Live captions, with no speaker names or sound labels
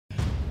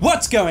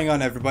What's going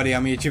on, everybody?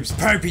 I'm YouTube's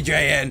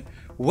popeyJN.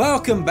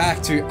 Welcome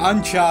back to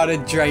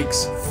Uncharted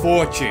Drake's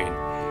Fortune.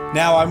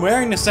 Now, I'm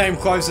wearing the same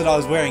clothes that I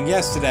was wearing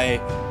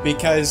yesterday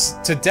because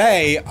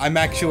today I'm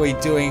actually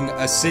doing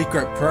a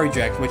secret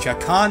project which I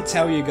can't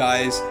tell you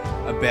guys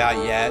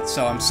about yet,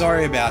 so I'm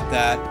sorry about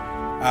that.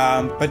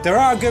 But there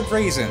are good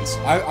reasons.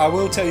 I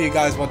will tell you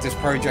guys what this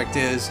project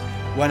is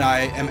when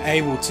I am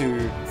able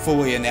to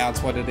fully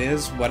announce what it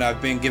is, when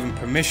I've been given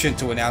permission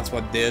to announce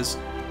what it is.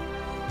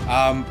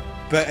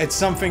 But it's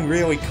something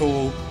really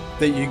cool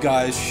that you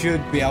guys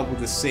should be able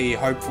to see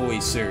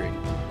hopefully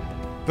soon.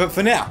 But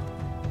for now,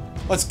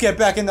 let's get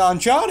back into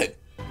Uncharted.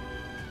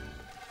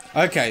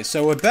 Okay,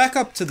 so we're back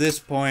up to this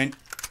point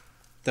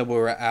that we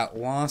were at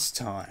last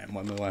time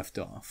when we left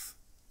off.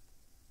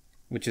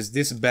 Which is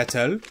this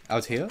battle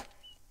out here.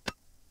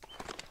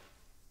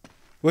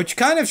 Which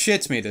kind of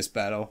shits me, this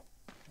battle.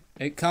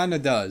 It kind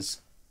of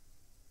does.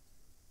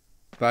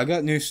 But I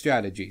got new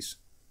strategies.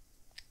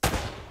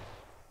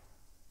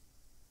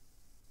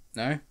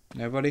 No?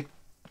 Nobody?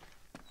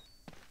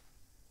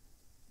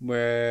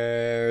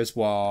 Where's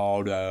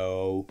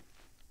Waldo?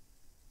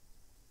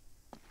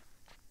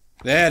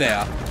 There they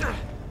are.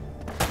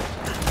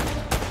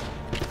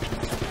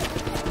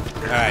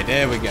 Alright,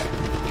 there we go.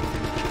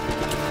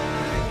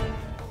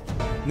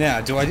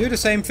 Now, do I do the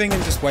same thing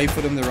and just wait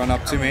for them to run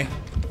up to me?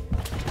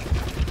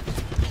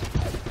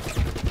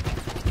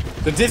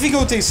 The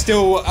difficulty's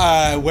still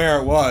where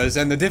it was,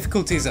 and the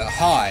difficulties are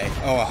high,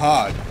 or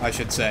hard, I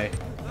should say.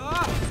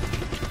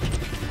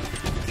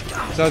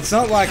 So it's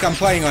not like I'm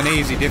playing on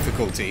easy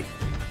difficulty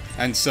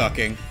and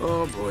sucking.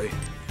 Oh boy.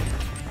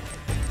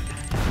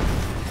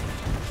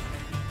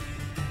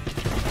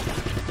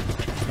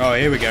 Oh,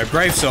 here we go.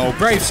 Brave soul,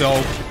 brave soul.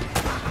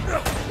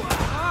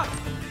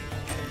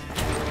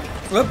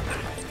 Whoop.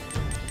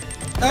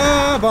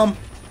 Ah, bomb.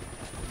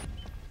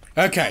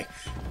 Okay,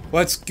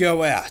 let's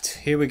go out.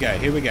 Here we go,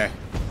 here we go.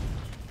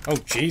 Oh,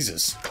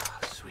 Jesus.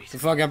 Sweet. What the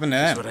fuck happened to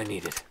that? That's what I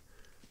needed.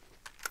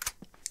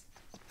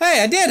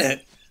 Hey, I did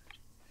it!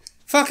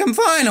 Fucking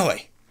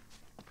finally!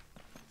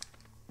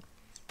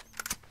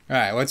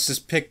 Alright, let's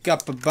just pick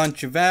up a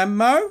bunch of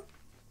ammo.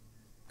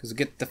 Because I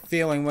get the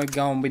feeling we're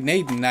gonna be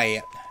needing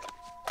that.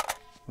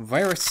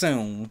 Very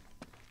soon.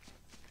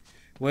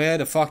 Where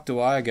the fuck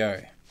do I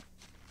go?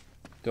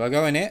 Do I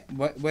go in it?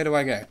 Where do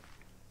I go?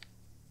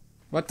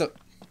 What the...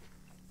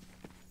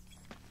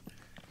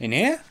 In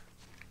here?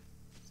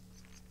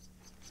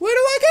 Where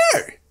do I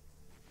go?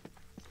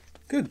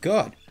 Good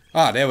God.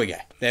 Ah, there we go.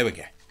 There we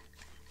go.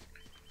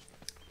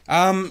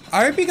 I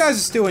hope you guys are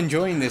still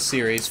enjoying this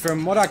series.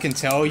 From what I can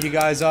tell, you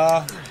guys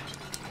are.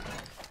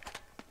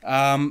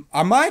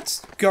 I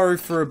might go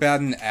for about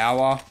an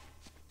hour.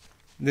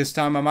 This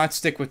time, I might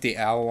stick with the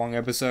hour-long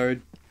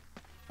episode.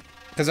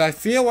 Because I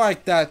feel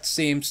like that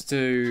seems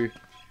to...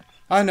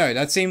 I don't know,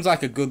 that seems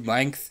like a good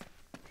length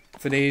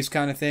for these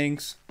kind of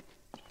things.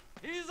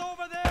 He's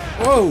over there.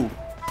 Whoa!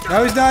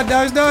 No, he's not,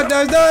 no, he's not,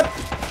 no, he's not!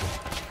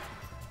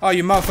 Oh,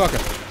 you motherfucker.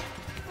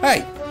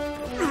 Hey!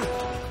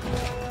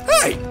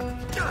 Hey!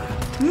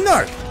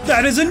 No!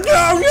 That is a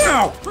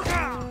no!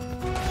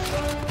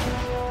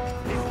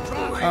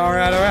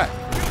 Alright, alright.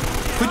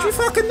 Could you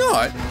fucking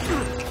not?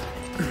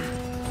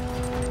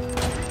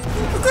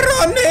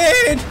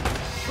 Grenade!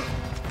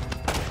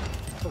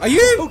 Are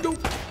you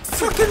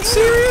fucking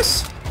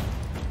serious?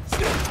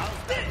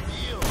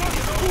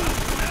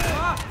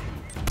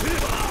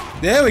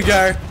 There we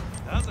go.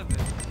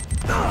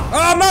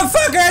 Oh,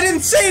 motherfucker! I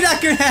didn't see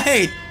that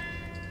grenade!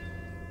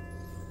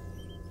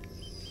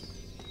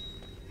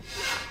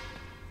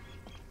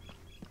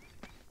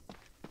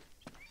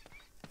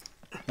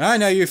 I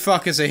know you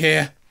fuckers are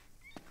here.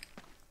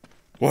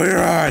 Where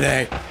are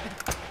they?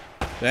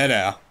 There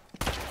they are.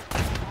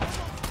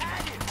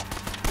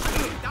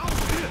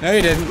 No,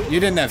 you didn't. You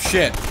didn't have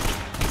shit.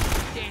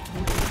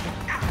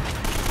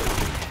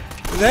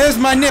 There's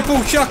my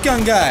nipple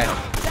shotgun guy.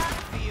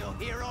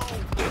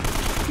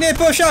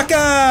 Nipple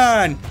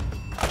shotgun!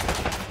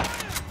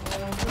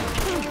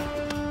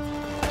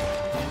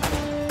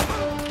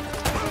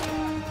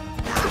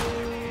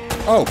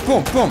 Oh,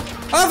 boom, boom.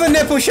 Other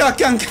nipple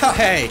shotgun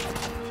guy!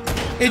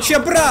 It's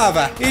your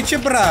brava! It's your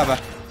brava!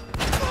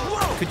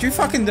 Could you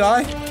fucking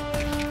die?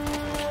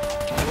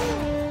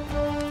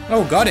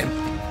 Oh, got him.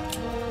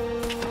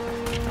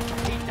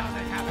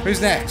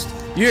 Who's next?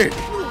 You!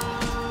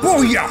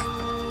 Booyah!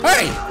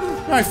 Hey!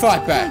 No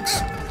fight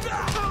backs!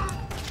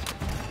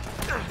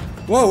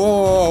 Whoa,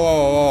 whoa, whoa,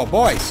 whoa, whoa,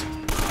 boys!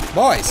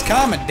 Boys,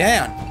 calm it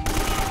down!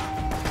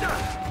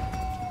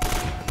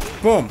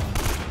 Boom!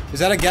 Is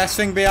that a gas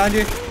thing behind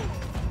you?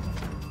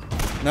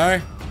 No?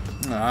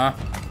 Nah.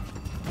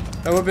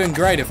 That would have been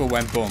great if it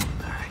went boom.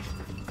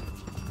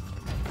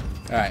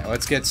 Alright,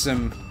 let's get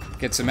some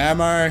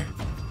ammo.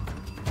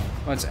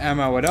 Let's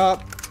ammo it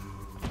up.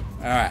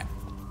 Alright.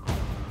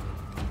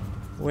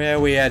 Where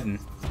are we heading?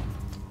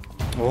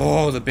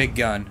 Oh, the big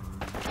gun.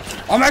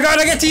 Oh my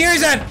god, I get to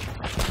use it!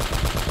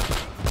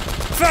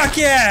 Fuck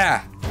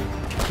yeah!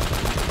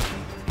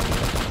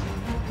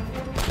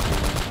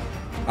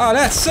 Oh,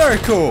 that's so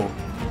cool!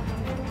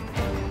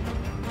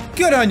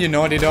 Good on you,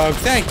 Naughty Dog.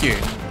 Thank you.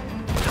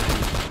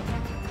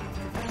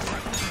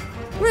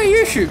 Where are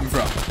you shooting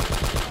from?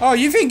 Oh,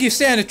 you think you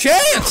stand a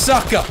chance,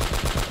 sucker?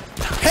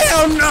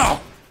 Hell no!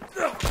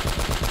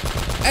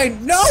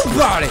 Ain't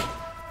nobody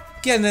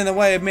getting in the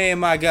way of me and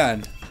my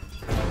gun.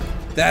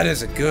 That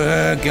is a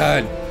good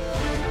gun.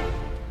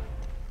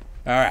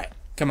 Alright,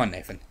 come on,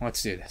 Nathan.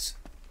 Let's do this.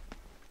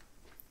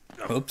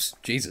 Oops,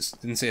 Jesus.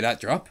 Didn't see that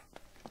drop.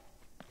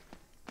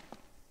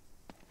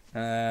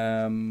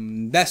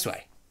 This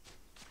way.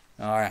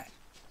 Alright.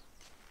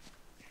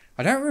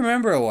 I don't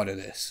remember what it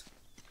is.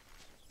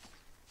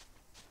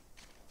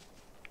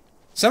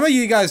 Some of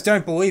you guys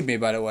don't believe me,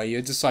 by the way.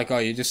 You're just like, oh,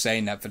 you're just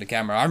saying that for the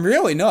camera. I'm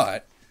really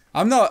not.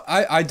 I'm not,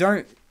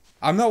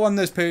 I'm not one of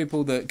those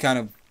people that kind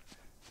of,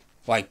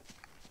 like,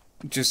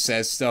 just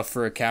says stuff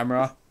for a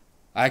camera.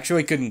 I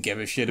actually couldn't give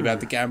a shit about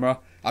the camera.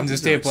 I'm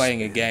just here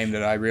playing a game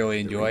that I really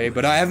enjoy,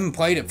 but I haven't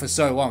played it for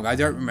so long. I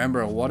don't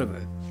remember a lot of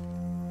it.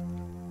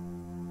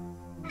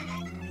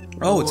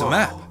 Oh, it's a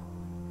map.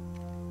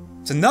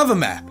 It's another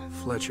map.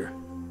 Fletcher,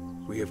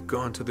 we have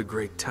gone to the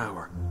Great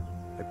Tower.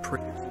 I pray.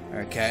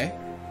 Okay.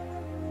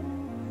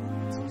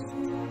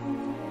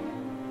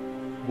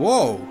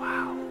 Whoa.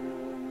 Wow.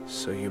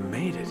 So you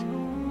made it.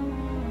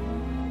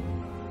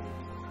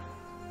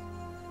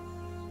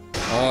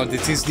 Oh,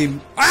 this is the...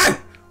 Ah!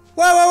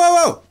 Whoa, whoa,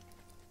 whoa,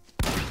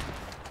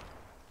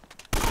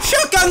 whoa!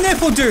 Shotgun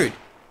nipple, dude!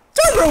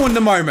 Don't ruin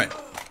the moment!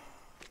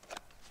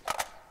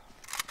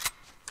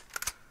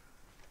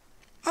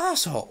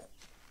 Asshole.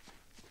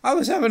 I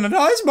was having a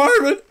nice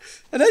moment,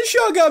 and then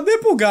shotgun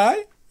nipple guy,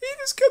 he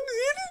just comes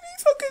in and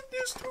he fucking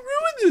just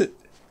ruins it.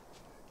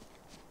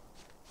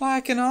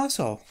 Like an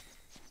asshole.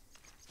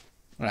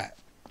 Right.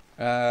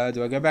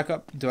 Do I go back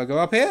up? Do I go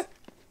up here?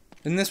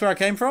 Isn't this where I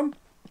came from?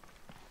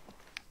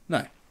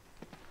 No.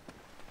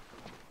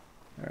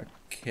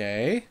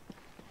 Okay.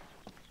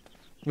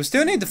 We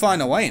still need to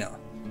find Elena.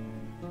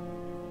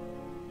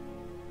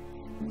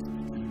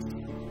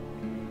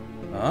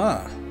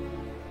 Ah.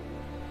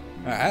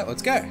 Alright,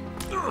 let's go.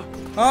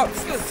 Oh,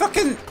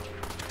 fucking...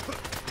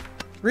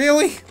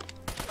 Really?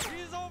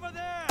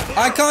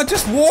 I can't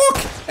just walk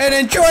and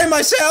enjoy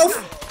myself?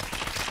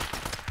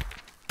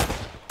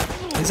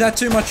 Is that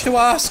too much to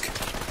ask?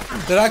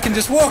 That I can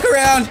just walk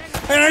around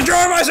and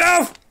enjoy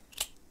myself?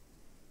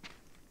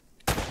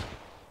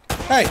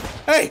 Hey,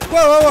 hey,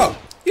 whoa, whoa, whoa.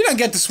 You don't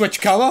get to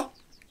switch color.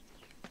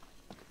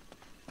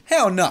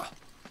 Hell no.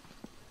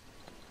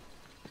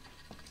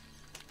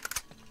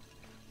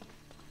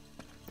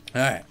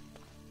 Alright.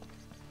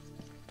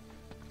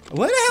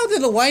 Where the hell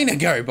did Elena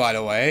go, by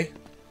the way?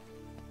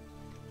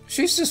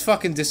 She's just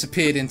fucking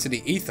disappeared into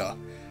the ether.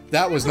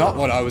 That was not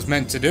what I was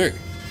meant to do.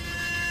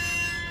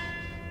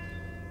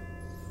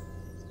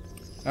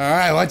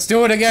 Alright, let's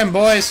do it again,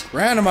 boys.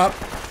 Round him up.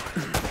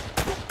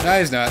 No,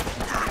 he's not.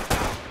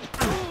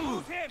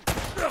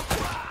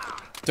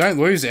 Don't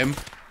lose him.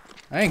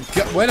 I ain't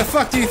go- Where the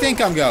fuck do you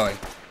think I'm going?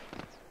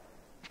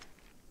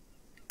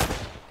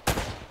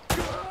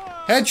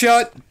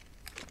 Headshot!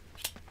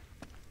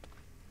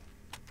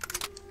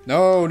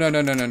 No, no,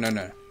 no, no, no, no,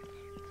 no.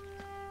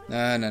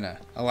 No, no, no.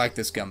 I like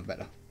this gun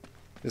better.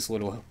 This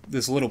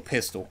little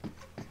pistol.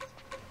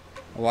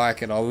 I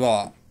like it a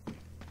lot.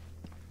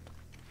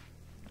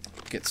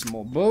 Get some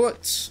more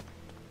bullets.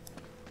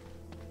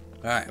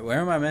 Alright, where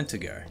am I meant to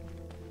go?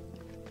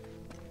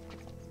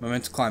 Am I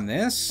meant to climb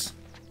this?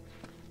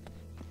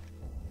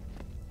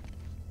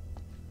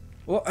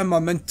 What am I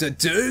meant to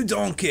do,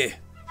 donkey?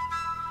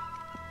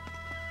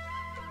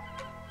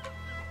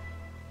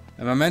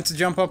 Am I meant to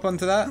jump up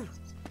onto that?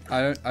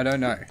 I don't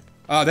know.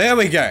 Oh, there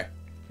we go.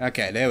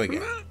 Okay, there we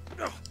go.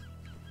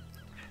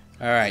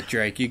 Alright,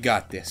 Drake, you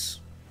got this.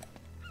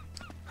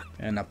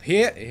 And up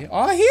here.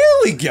 Oh, here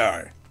we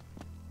go.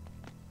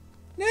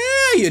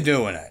 Now you're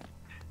doing it.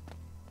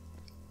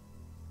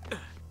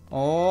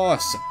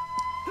 Awesome.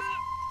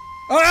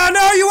 Oh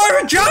no, you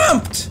over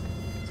jumped!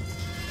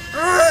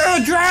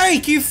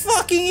 Drake, you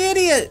fucking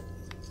idiot!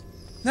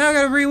 Now I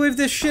gotta relive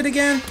this shit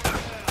again?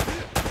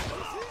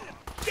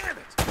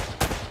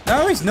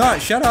 No, he's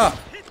not. Shut up.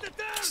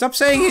 Stop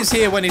saying he's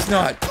here when he's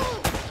not.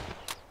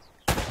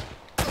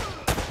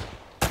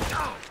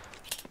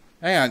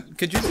 Hang on,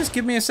 could you just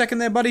give me a second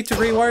there, buddy, to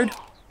reload?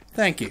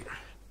 Thank you.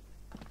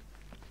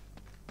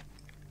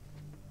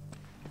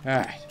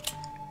 Alright.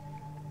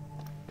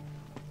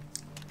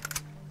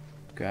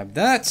 Grab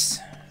that.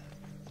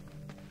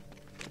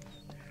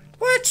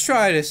 Let's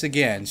try this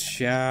again,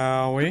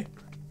 shall we?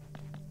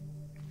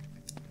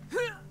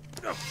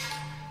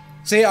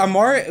 See, I'm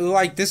worried,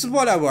 like, this is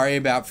what I worry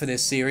about for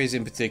this series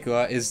in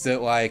particular, is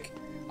that, like,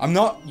 I'm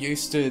not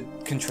used to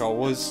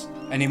controllers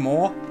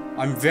anymore.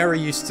 I'm very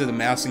used to the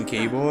mouse and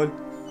keyboard.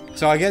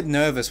 So I get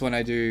nervous when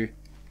I do,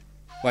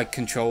 like,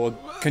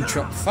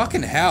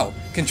 fucking hell,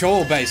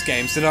 controller-based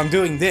games, that I'm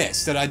doing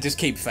this, that I just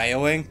keep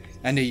failing,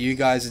 and that you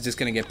guys are just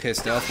gonna get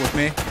pissed off with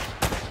me.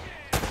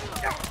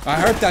 I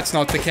hope that's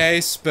not the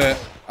case, but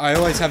I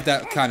always have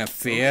that kind of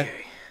fear,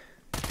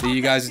 that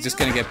you guys are just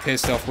gonna get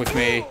pissed off with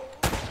me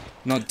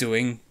not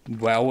doing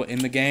well in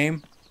the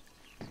game.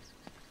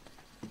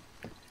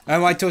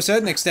 And like to a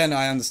certain extent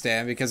I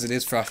understand, because it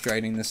is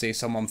frustrating to see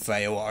someone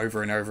fail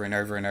over and over and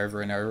over and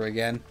over and over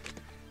again.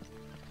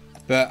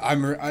 But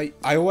I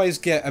always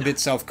get a bit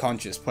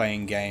self-conscious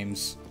playing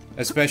games,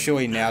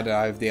 especially now that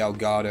I have the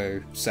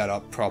Elgato set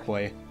up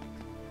properly.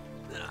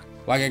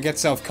 Like I get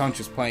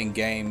self-conscious playing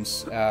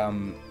games,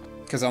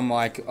 because I'm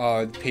like,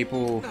 oh,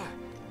 people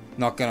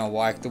not gonna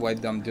like the way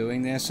that I'm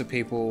doing this, or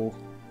people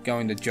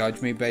going to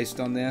judge me based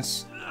on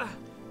this.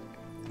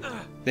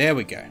 There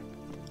we go.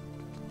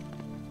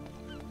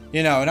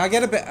 You know, and I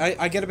get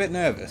a bit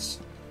nervous.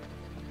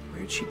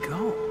 Where'd she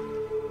go?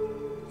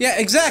 Yeah,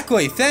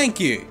 exactly. Thank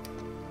you.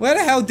 Where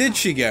the hell did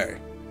she go?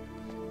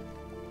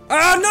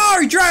 Oh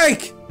no,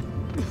 Drake!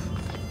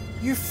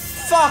 You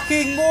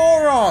fucking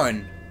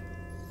moron!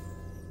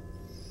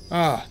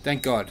 Oh,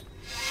 thank God.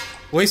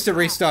 At least it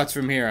restarts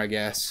from here, I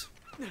guess.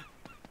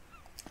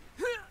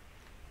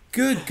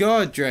 Good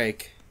God,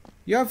 Drake.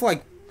 You have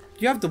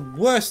the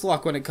worst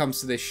luck when it comes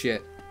to this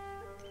shit.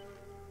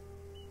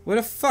 Where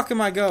the fuck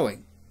am I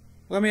going?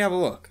 Let me have a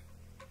look.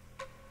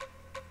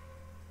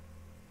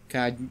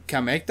 Can I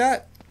make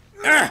that?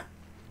 Ah!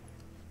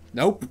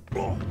 Nope.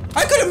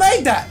 I could have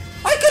made that!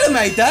 I could have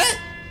made that!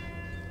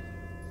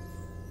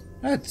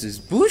 That's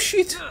just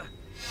bullshit.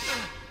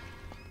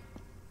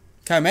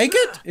 Can I make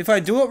it? If I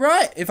do it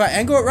right? If I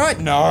angle it right?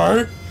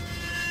 No!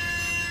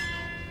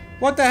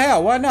 What the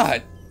hell? Why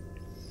not?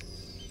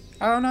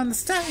 I don't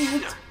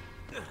understand.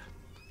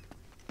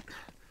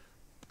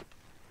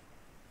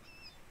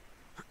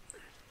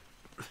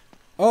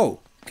 Oh,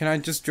 can I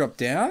just drop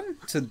down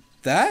to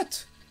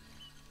that?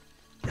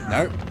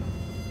 Nope.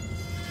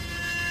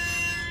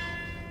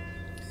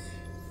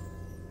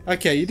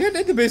 Okay, you don't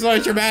need to be so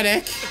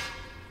dramatic.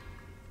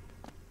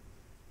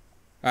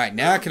 Alright,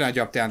 now can I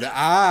drop down to...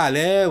 Ah,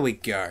 there we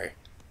go.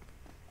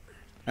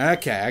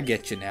 Okay, I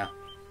get you now.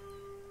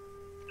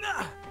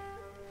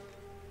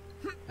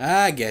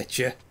 I get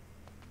you.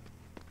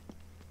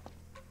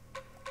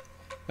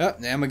 Oh,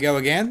 there we go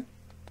again.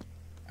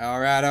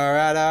 Alright,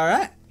 alright,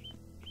 alright.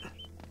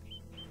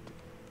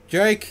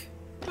 Jake.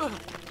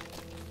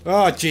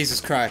 Oh,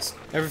 Jesus Christ.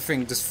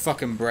 Everything just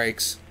fucking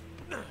breaks.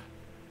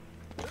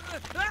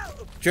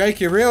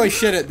 Jake, you're really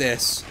shit at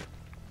this.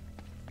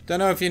 Don't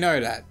know if you know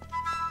that.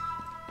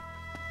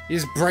 You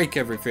just break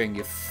everything,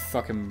 you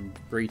fucking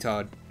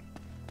retard.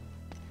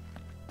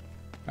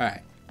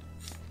 Alright.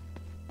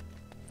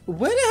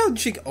 Where the hell did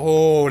she go?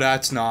 Oh,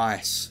 that's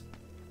nice.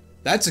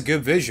 That's a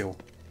good visual.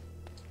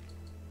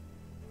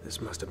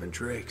 This must have been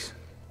Drake's.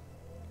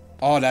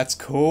 Oh, that's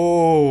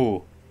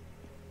cool.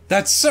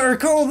 That's so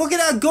cool. Look at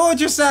how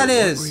gorgeous that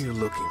is. What were you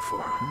looking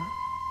for, huh?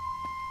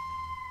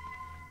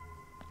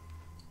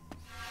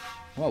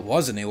 What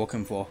wasn't he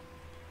looking for?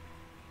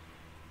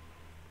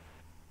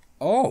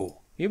 Oh,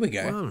 here we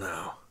go. Well,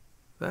 now,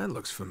 that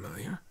looks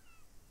familiar.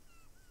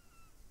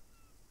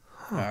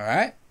 Huh. All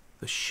right.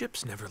 The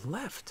ship's never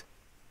left.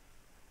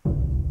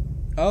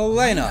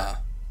 Elena.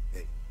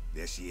 Hey,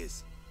 there she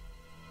is.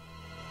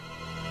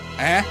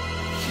 Eh?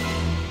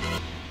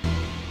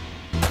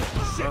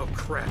 Oh,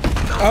 crap.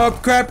 Oh,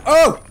 crap.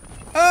 Oh!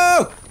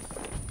 Oh!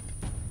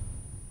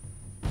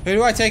 Who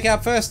do I take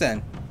out first,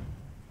 then?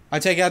 I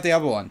take out the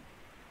other one.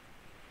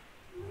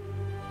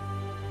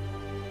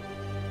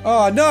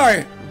 Oh,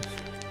 no!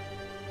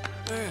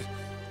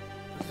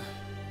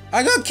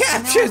 I got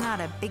captured! I'm not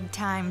a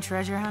big-time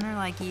treasure hunter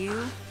like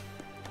you,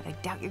 but I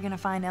doubt you're gonna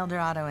find El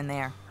Dorado in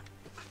there.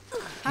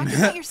 How'd you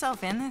get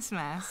yourself in this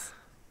mess?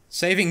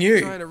 Saving you.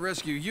 Trying to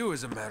rescue you,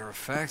 as a matter of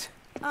fact.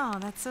 Oh,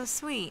 that's so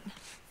sweet.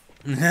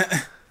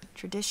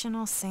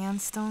 Traditional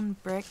sandstone,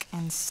 brick,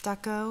 and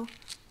stucco.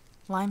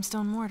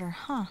 Limestone mortar,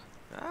 huh?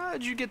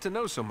 How'd you get to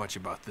know so much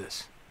about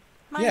this?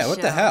 My Yeah,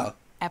 what the show. hell?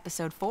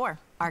 Episode 4,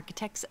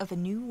 Architects of a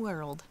New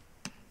World.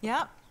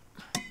 Yep.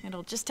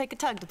 It'll just take a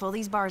tug to pull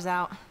these bars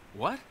out.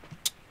 What?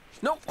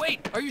 No,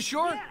 wait, are you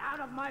sure?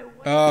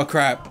 Oh,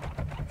 crap.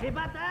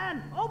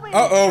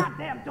 Uh-oh.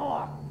 Goddamn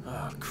door.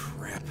 Oh,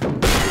 crap.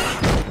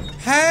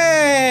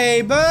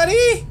 Hey,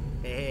 buddy!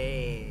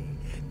 Hey,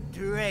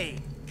 Drake.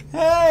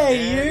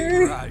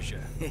 Hey, you!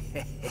 Raja.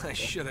 I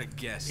should have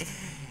guessed.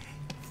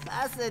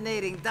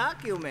 Fascinating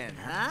document,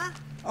 huh?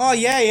 Oh,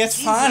 yeah, it's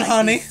Seems fine, like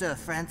honey. this, Sir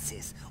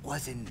Francis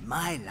was in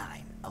my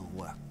line of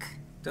work.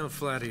 Don't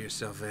flatter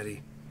yourself,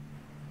 Eddie.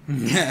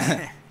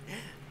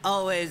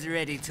 Always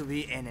ready to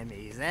be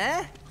enemies,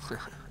 eh?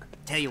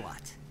 Tell you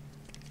what,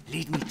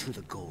 lead me to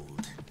the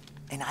gold,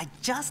 and I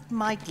just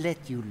might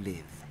let you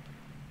live.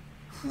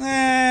 Nah.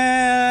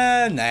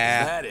 Is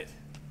that it?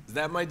 Is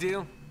that my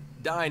deal?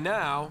 Die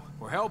now,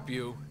 or help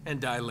you, and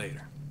die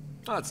later.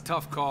 Oh, it's a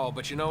tough call,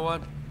 but you know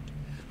what?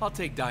 I'll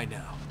take die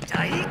now.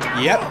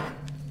 Yep.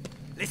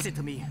 Listen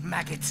to me,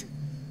 maggot.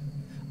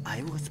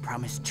 I was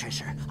promised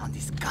treasure on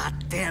this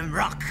goddamn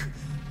rock.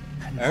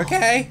 And now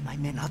Okay. my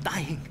men are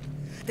dying.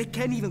 They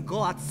can't even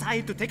go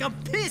outside to take a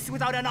piss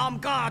without an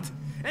armed guard.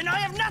 And I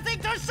have nothing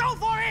to show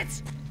for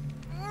it!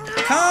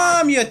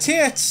 Calm your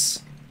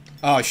tits!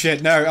 Oh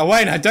shit, no,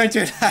 Elena, don't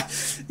do that!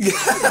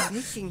 I'm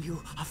making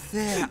you a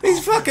fair He's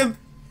offer. fucking...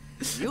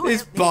 You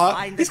This help me bar,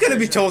 find he's the gonna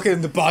be treasure. talking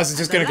and the bars are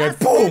just gonna The go last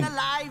boom. man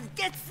alive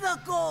gets the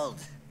gold.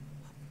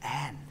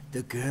 And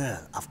the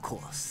girl, of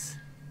course.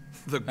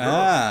 The girl.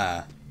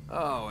 Ah,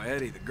 Oh,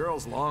 Eddie, the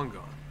girl's long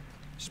gone.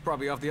 She's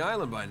probably off the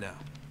island by now.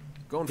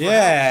 Going for help.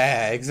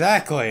 yeah,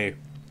 exactly.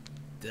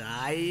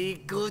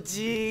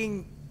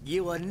 Daikujin,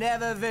 you were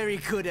never very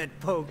good at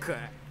poker.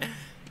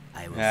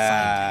 I will find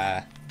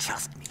Ah, her.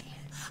 Trust me.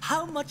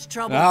 How much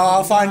trouble? no,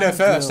 I'll could find her one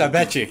first. I girl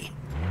bet give you. me?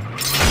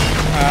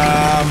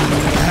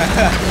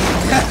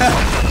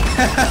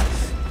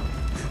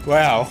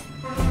 Wow.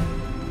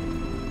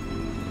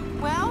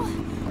 Well,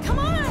 come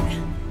on.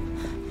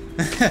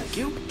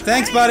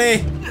 Thanks,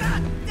 buddy.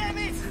 Damn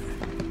it!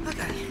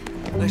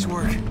 Nice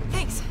work.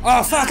 Thanks.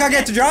 Oh fuck! I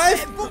get to drive.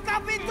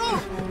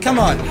 Come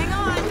on. Hang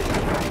on.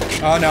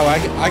 Oh no,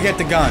 I get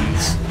the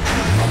guns.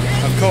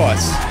 Of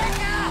course.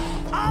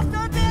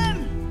 After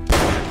them!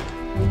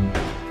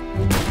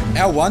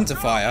 L1 to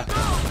fire.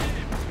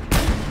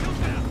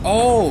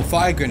 Oh,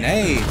 fire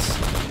grenades.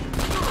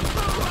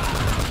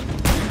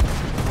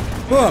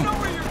 Boom.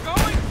 Where you're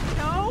going?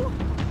 No.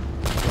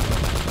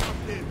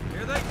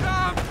 Here they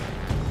come.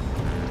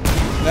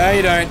 No,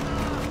 you don't.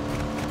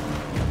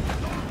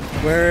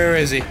 Where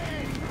is he?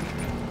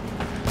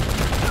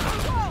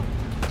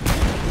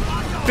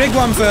 Big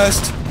one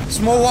first.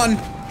 Small one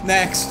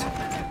next.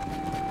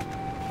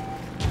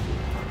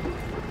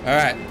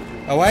 Alright.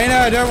 Elena,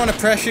 I don't want to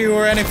pressure you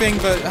or anything,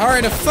 but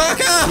hurry the fuck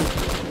up!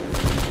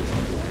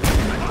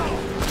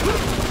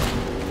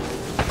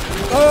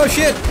 Oh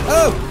shit!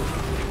 Oh!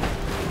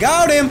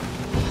 Got him!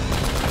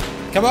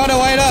 Come on,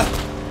 Elena!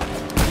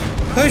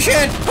 Push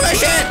it!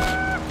 Push it!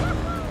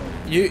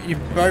 You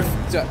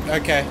both...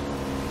 Okay.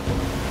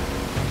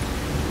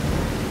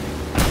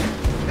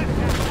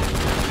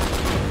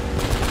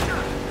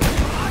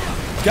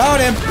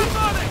 Got him!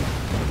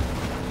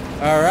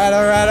 Alright,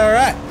 alright,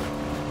 alright.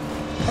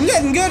 I'm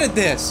getting good at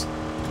this.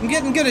 I'm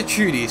getting good at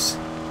shooties.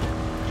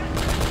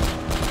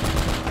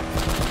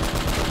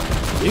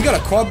 You got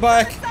a quad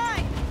bike?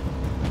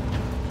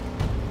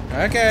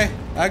 Okay,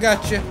 I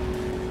got you.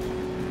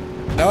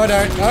 No, I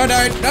don't. No, I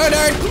don't. No, I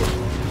don't.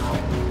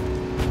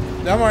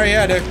 Don't worry,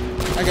 yeah, I do.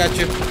 I got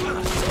you.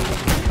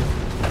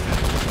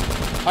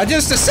 I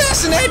just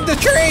assassinated the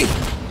tree!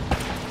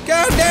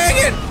 God dang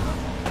it!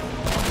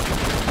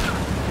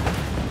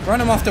 Run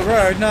him off the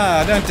road?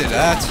 Nah, don't do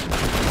that.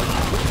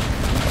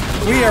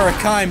 We are a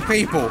kind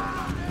people.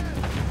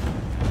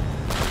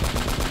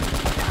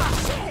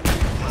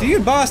 Do you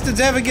bastards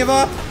ever give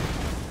up?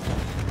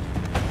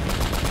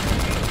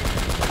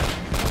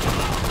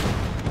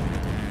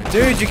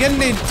 Dude, you're gonna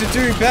need to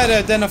do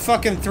better than a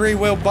fucking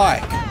three-wheel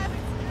bike.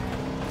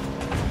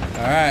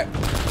 Alright.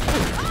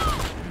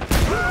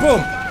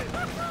 Boom!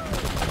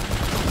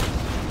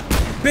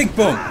 Big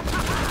boom!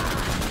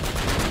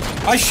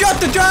 I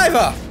shot the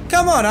driver!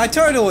 Come on, I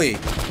totally...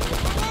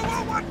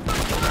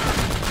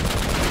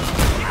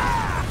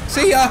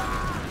 See ya!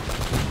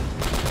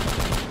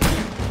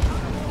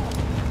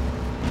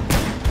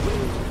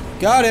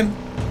 Got him!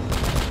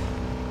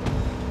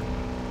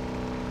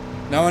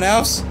 No one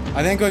else?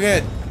 I think we're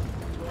good.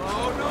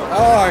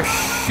 Oh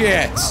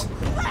shit!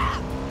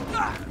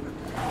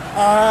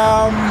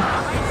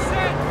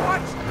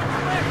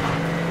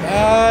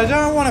 I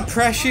don't want to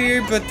pressure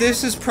you, but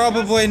this is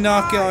probably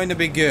not going to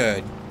be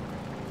good.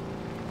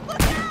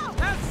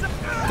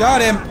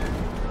 Got him!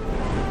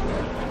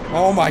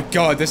 Oh my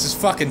god, this is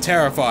fucking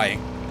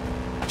terrifying.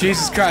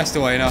 Jesus Christ,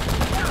 Elena.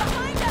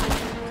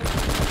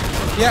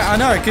 Yeah, I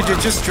know, could you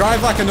just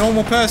drive like a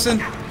normal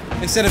person?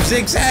 Instead of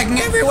zigzagging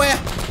everywhere?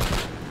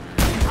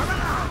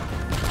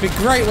 Be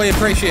greatly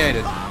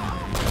appreciated.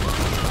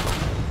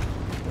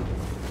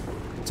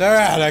 It's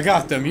alright, I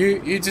got them.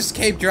 You just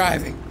keep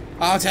driving.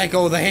 I'll take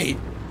all the heat.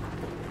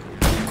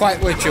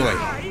 Quite literally.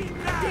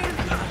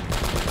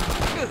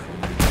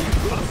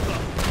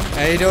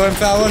 How you doing,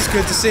 fellas?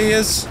 Good to see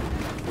yous.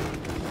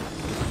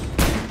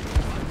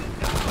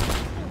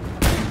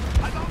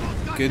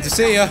 Good to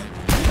see ya.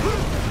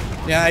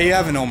 Yeah, you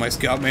haven't almost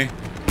got me.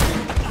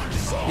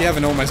 You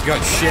haven't almost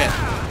got shit.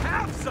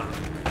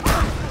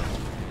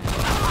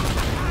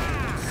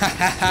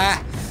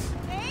 Hahaha.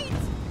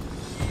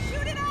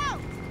 Shoot it out.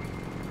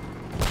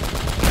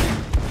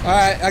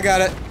 Alright, I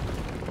got it.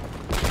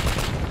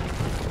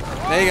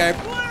 There you go.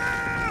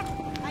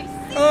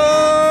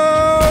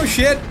 Oh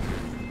shit.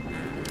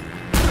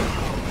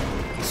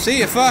 See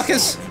ya,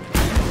 fuckers.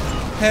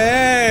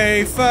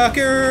 Hey,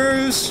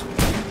 fuckers.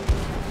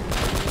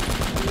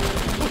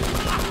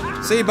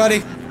 See you, buddy.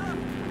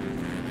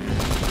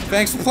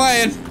 Thanks for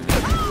playing.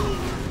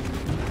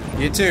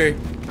 You too.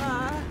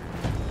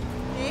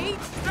 Nate.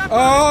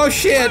 Oh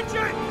shit!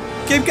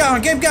 Keep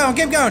going, keep going,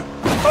 keep going!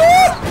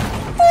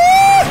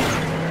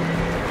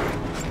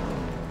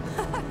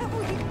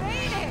 We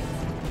made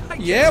it.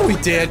 Yeah, we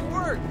did. It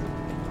worked.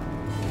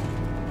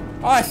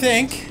 I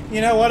think.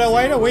 You know what,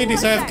 Elena? We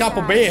deserve a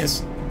couple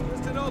beers.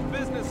 Just an old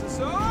business,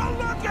 so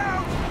look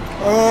out!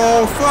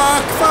 Oh,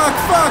 fuck, fuck,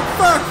 fuck,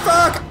 fuck,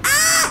 fuck!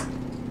 Ah!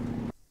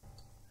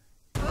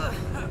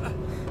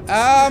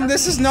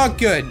 This is not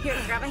good. Here,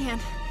 grab my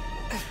hand.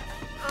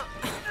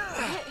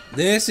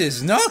 This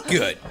is not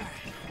good.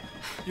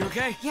 You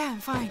okay? Yeah, I'm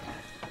fine.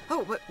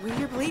 Oh, but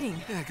you're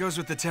bleeding. Yeah, it goes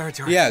with the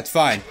territory. Yeah, it's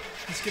fine.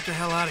 Let's get the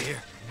hell out of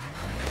here.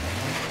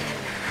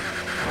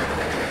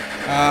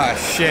 Ah,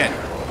 shit.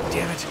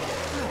 Damn it.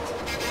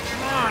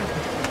 Come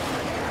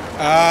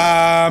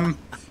on.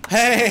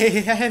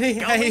 Hey, Eddie,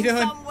 how you Going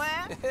doing?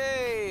 somewhere?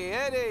 Hey,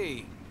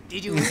 Eddie.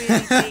 Did you really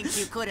think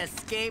you could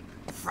escape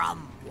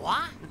from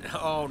what?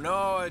 Oh, no,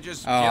 I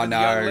just Oh, gave the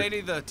no. young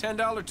lady the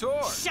 $10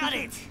 tour. Shut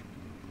it!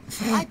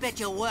 I bet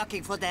you're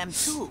working for them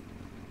too.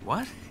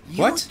 What?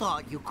 You What?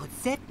 thought you could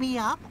set me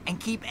up and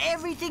keep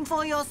everything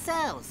for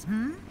yourselves,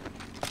 hmm?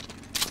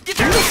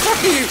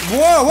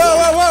 Whoa, whoa,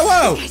 whoa, whoa,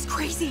 whoa! He's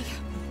crazy.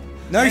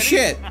 No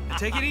shit.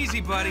 Take it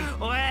easy, buddy.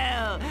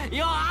 Well,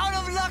 you're out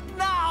of luck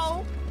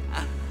now.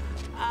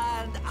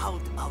 And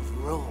out of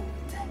road.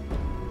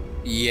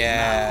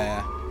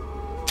 Yeah.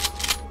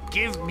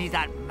 Give me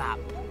that map.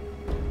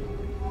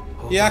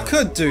 Yeah, I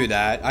could do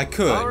that. I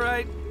could. All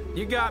right.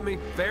 You got me.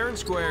 Fair and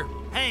square.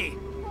 Hey,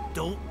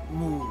 don't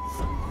move.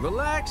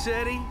 Relax,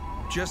 Eddie.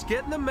 Just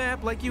getting the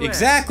map like you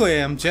Exactly,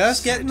 I'm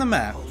just getting the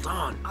map. asked. Hold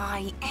on.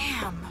 I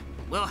am.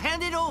 Well,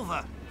 hand it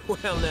over.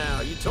 Well,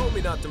 now, you told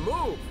me not to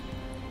move.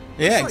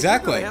 Yeah, Like,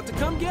 exactly. You're gonna have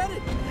to come get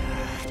it.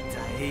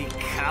 Hey,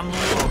 come on.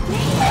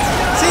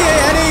 See you,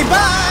 Eddie.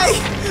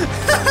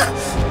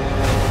 Bye.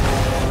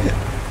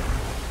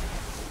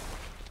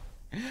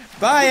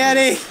 Bye,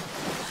 Eddie.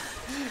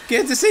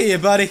 Good to see you,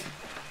 buddy.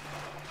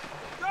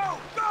 Go,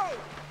 go!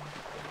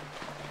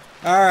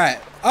 All right.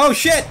 Oh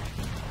shit.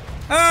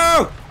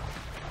 Oh!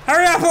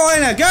 Hurry up,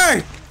 Elena.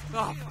 Go!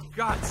 Oh, for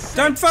God's sake.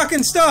 Don't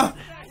fucking stop.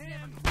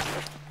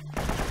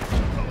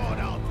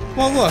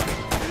 Well,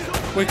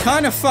 look. We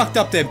kind of fucked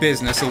up their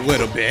business a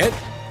little bit.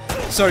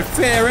 So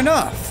fair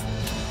enough.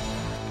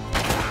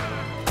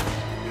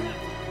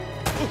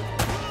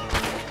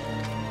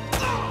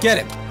 Get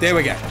him. There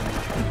we go.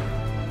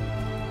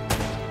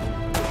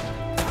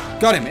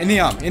 Got him. In the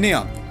arm. In the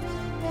arm.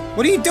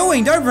 What are you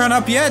doing? Don't run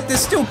up yet. There's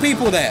still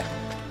people there.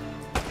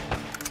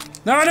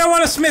 No, I don't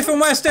want a Smith &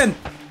 Wesson.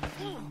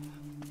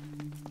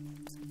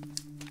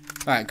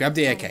 Alright, grab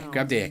the AK.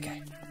 Grab the AK.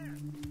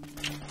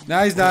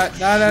 No, he's not.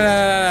 No, no, no,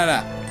 no,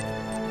 no, no.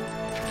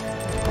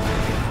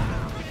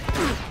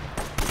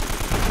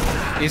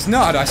 He's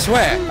not, I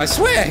swear. I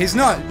swear he's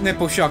not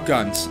nipple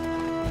shotguns.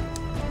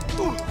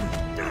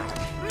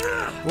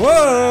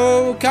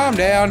 Whoa, calm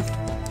down.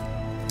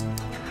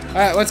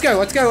 Alright, let's go,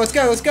 let's go, let's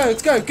go, let's go,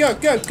 let's go, go,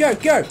 go, go,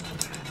 go.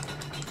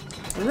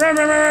 Run, run,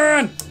 run,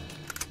 run, run.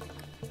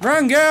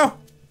 Run, girl.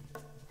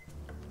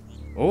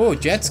 Oh,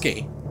 jet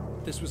ski.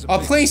 This was a Oh,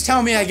 big- please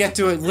tell me I get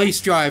to at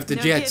least drive the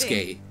No jet kidding.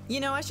 ski. You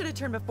know, I should have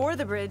turned before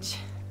the bridge.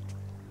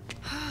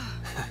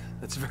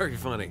 That's very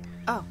funny.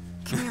 Oh,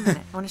 come here a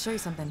minute. I want to show you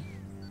something.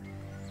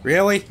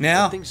 Really?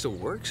 Now? Thing still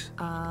works?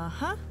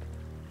 Uh-huh.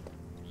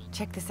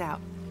 Check this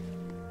out.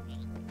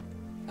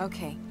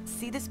 Okay,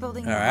 see this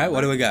building? Alright,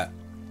 what do we got?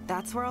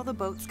 That's where all the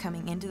boats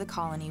coming into the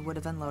colony would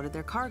have unloaded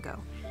their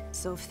cargo.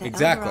 So if the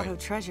Exactly. El Dorado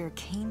treasure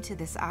came to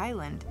this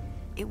island,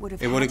 it would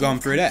have gone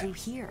through there. through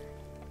here.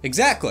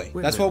 Exactly.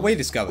 Wait a That's minute. what we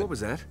discovered. What was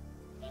that?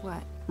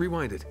 What?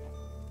 Rewind it.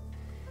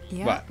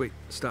 Yeah. What? Wait,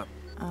 stop.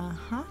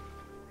 Uh-huh.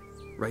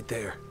 Right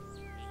there.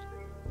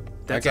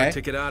 That's Okay. our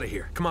ticket out of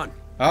here. Come on.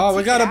 Oh,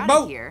 we Take got it a outta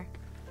boat. Here.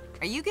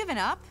 Are you giving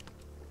up?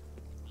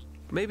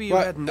 Maybe you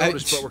What? hadn't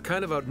noticed, but we're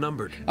kind of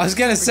outnumbered. I was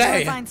gonna We're doing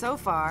say. fine so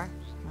far.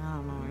 I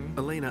don't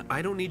know. Elena,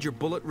 I don't need your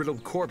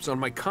bullet-riddled corpse on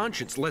my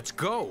conscience. Let's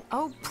go.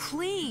 Oh,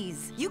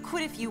 please. You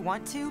quit if you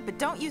want to, but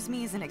don't use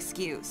me as an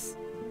excuse.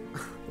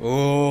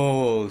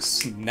 Oh,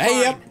 snap.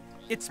 Fine.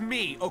 It's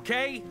me,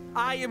 okay?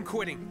 I am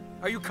quitting.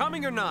 Are you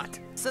coming or not?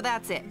 So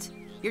that's it.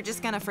 You're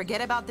just gonna forget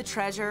about the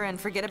treasure and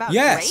forget about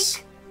Yes.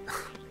 Drake?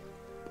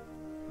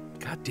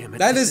 God damn it.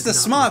 That this is the not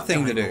smart worth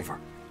thing to dying do. over.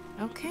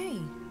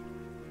 Okay.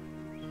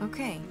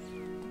 Okay.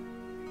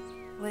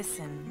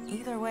 Listen,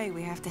 either way,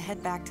 we have to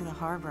head back to the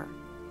harbor.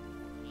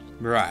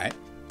 Right.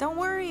 Don't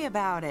worry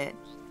about it.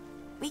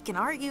 We can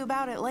argue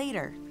about it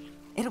later.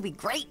 It'll be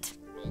great.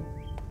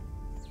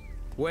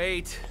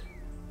 Wait.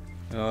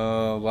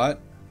 What?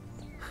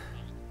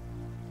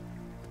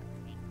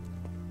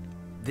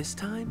 This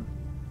time,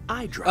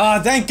 I drive.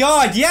 Oh, thank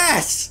God,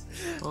 yes!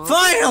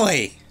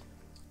 Finally!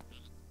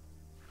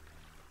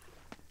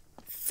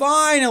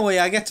 Finally,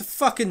 I get to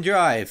fucking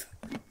drive.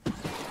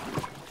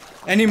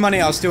 Any money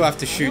I'll still have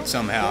to shoot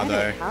somehow,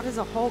 though. How does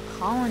a whole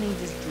colony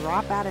just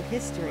drop out of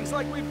history? Looks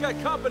like we've got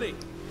company.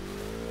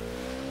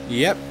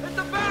 Yep. Hit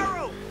the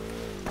barrel!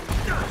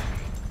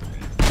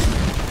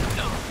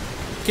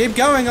 Keep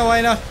going,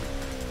 Elena.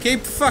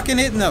 Keep fucking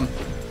hitting them.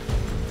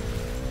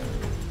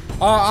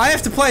 Oh, I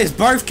have to play as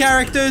both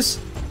characters?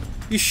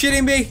 You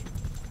shitting me?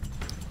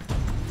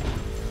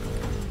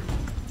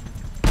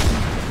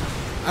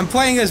 I'm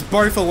playing as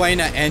both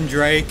Elena and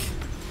Drake.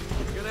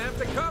 You're gonna have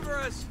to cover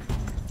us.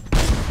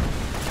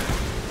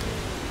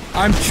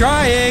 I'm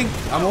trying.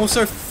 I'm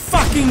also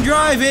fucking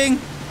driving.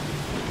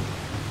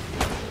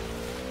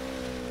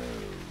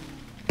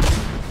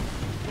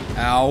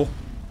 Ow.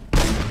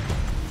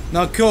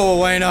 Not cool,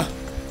 Wayner.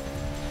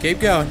 Keep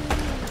going.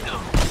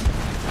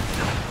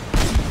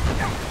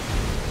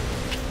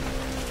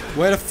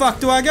 Where the fuck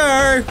do I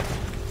go?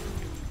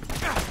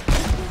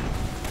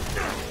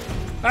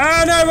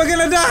 Oh no, we're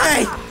gonna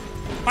die!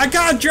 I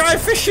can't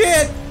drive for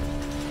shit!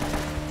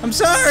 I'm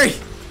sorry!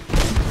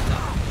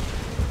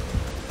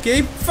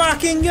 Keep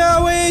fucking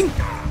going!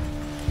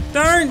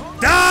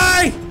 Don't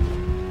die!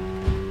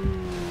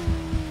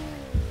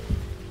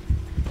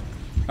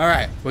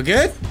 Alright, we're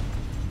good?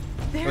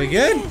 We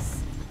good?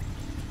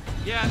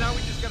 Yeah, now we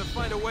just gotta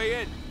find a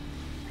way in.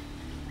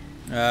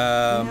 You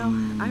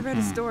know, I read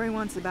a story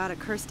once about a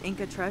cursed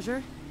Inca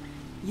treasure.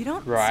 You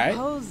don't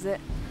suppose that...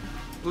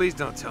 Please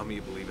don't tell me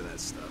you believe in that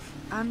stuff.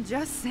 I'm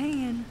just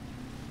saying.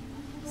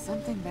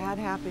 Something bad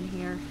happened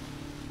here.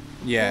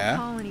 Yeah, the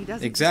colony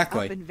doesn't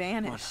exactly. just up and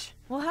vanish.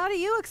 Well, how do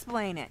you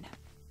explain it?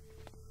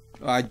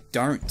 I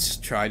don't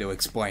try to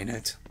explain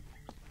it.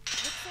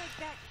 Looks like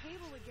that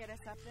cable would get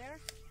us up there.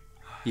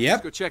 Yep.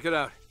 Let's go check it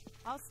out.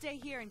 I'll stay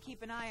here and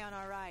keep an eye on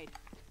our ride.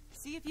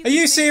 See if you Are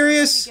you can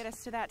serious? get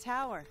us to that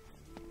tower.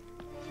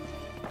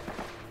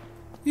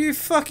 You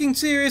fucking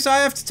serious? I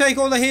have to take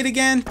all the hit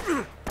again?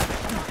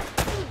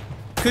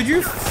 Could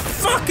you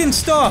fucking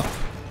stop?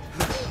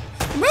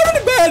 I'm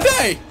having a bad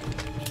day!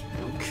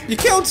 You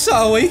killed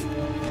Sully!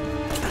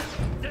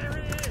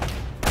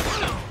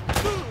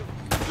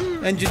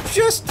 And you're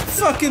just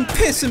fucking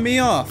pissing me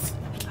off!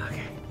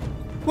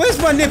 Where's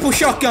my nipple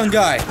shotgun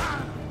guy?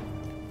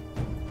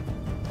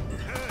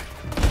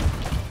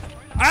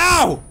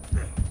 Ow!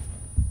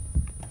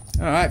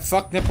 Alright,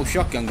 fuck nipple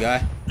shotgun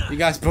guy. You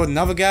guys brought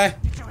another guy?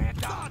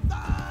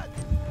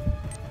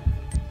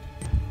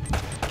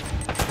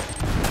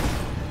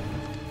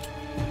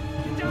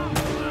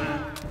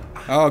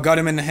 Oh, got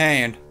him in the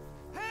hand.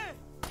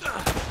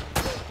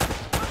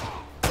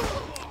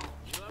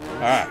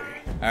 Alright,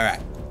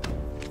 alright.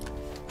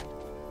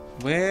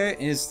 Where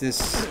is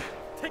this?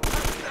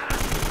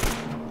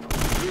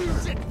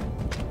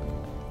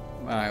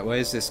 Alright,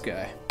 where's this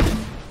guy?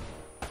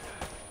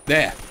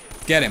 There,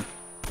 get him.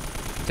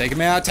 Take him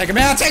out, take him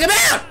out, take him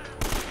out!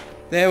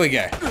 There we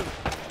go.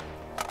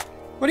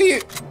 What are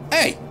you?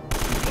 Hey!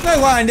 No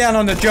lying down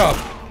on the job.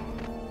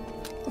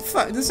 The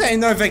fuck? This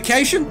ain't no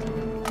vacation.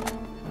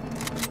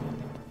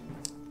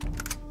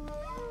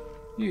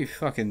 You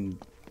fucking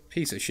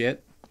piece of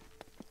shit.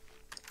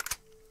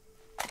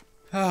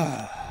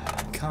 Ah,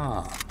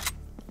 calm.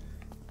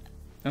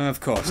 Of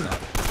course not.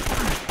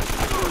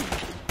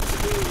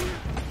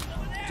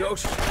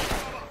 Jokes.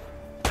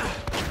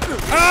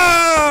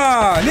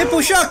 Ah!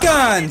 Nipple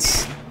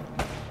shotguns!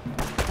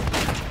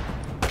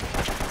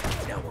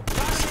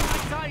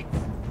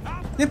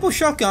 Nipple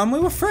shotgun, we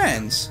were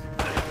friends.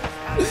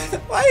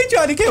 Why are you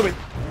trying to kill me?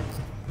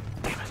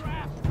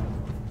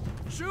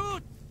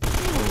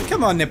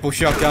 Come on, nipple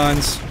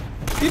shotguns.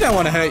 You don't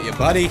want to hurt your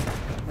buddy.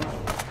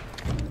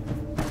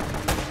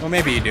 Well,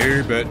 maybe you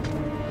do, but...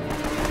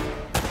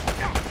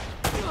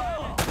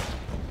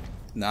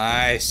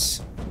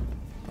 Nice.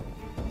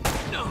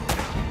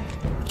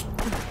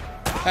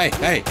 Hey,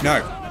 hey,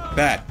 no.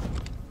 Bad.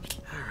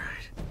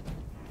 Alright.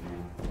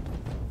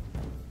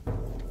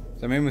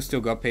 Does that mean we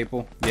still got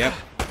people? Yep.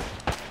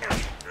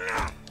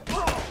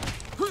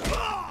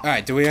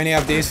 Alright, do we only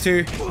have these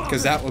two?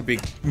 Because that would be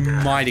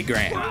mighty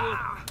grand.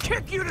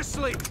 Kick you to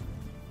sleep.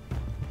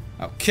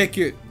 I'll kick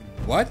you.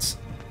 What?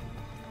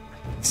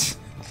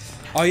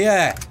 Oh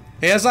yeah,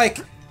 he has like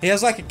a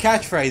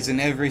catchphrase in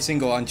every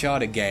single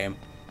Uncharted game.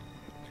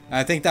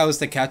 I think that was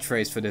the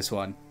catchphrase for this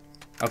one.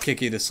 I'll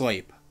kick you to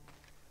sleep.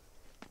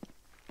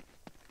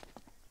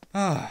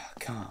 Ah,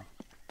 calm.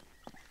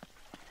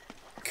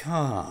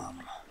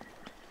 Calm.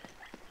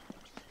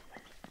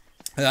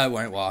 That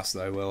won't last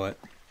though, will it?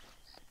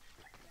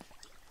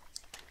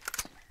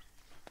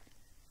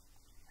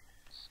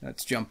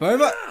 Let's jump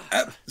over.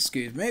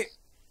 Excuse me.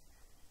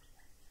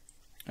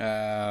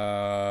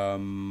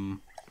 Don't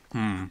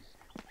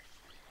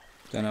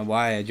know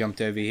why I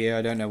jumped over here.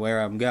 I don't know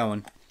where I'm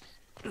going.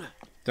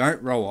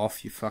 Don't roll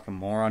off, you fucking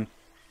moron.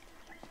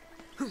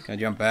 Can I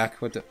jump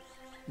back? What the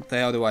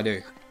hell do I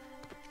do?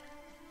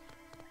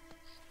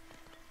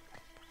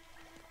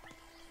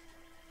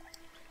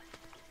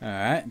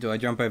 Alright, do I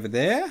jump over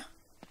there?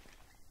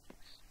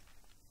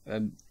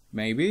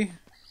 Maybe.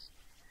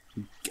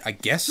 I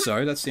guess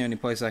so. That's the only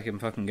place I can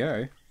fucking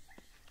go.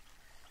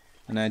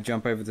 And I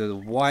jump over to the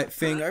white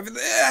thing over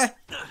there.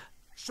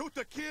 Shoot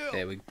the kill.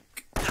 There we go.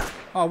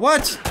 Oh,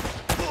 what?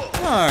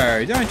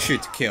 No, don't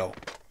shoot to kill.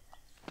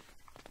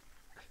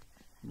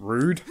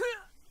 Rude.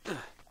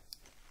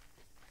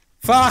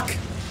 Fuck!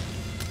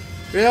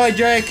 Really,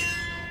 Jake?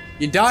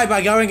 You die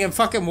by going in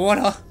fucking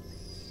water?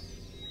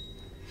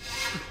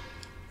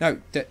 No,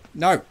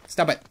 no,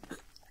 stop it.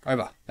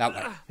 Over, that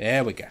way.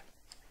 There we go.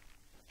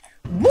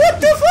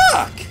 What the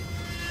fuck?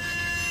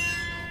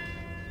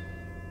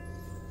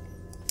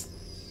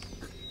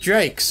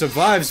 Drake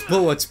survives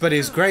bullets, but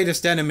his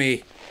greatest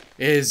enemy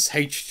is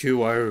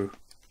H2O.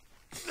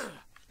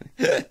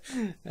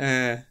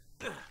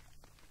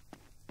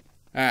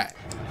 Alright.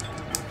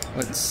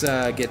 Let's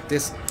get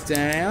this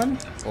down,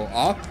 or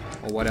up,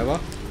 or whatever.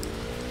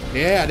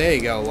 Yeah, there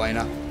you go,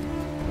 Elena.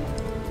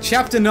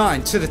 Chapter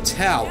 9, to the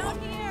tower.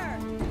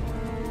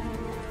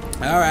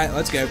 Alright,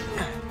 let's go.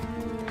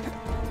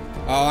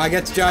 Oh, I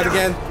get to drive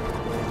again?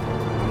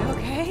 You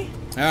okay?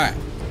 Alright.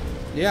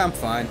 Yeah, I'm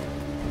fine.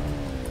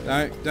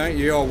 Don't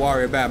you all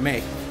worry about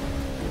me.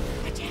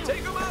 Take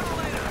him out,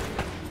 Elena.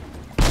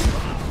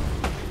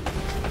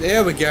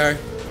 There we go.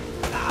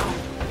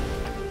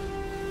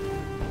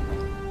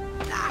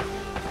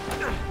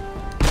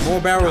 More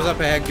barrels up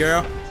ahead,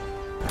 girl.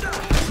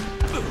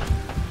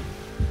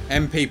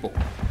 And people.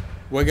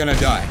 We're gonna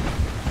die.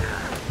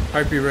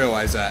 Hope you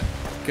realize that.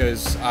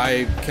 Because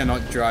I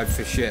cannot drive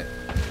for shit.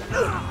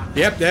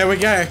 Yep, there we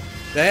go.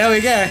 There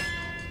we go.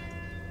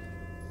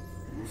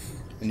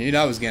 I knew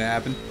that was gonna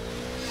happen.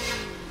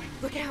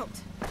 Look out.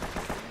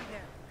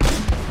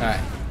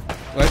 Alright.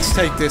 Let's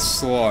take this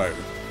slow.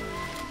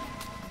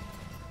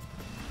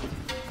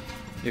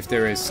 If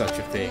there is such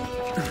a thing.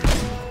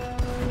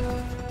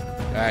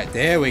 Alright,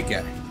 there we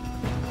go.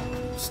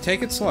 Just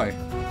take it slow.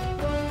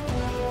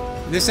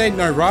 This ain't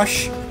no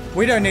rush.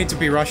 We don't need to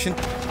be rushing.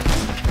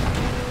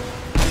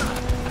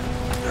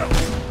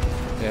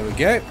 There we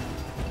go.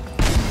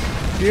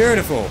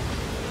 Beautiful.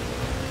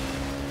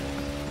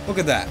 Look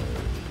at that.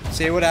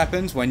 See what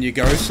happens when you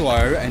go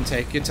slow and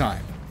take your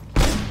time.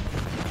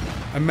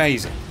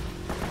 Amazing.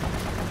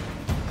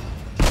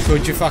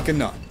 Could you fucking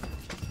not?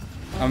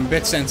 I'm a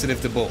bit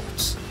sensitive to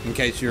bullets, in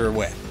case you're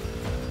aware.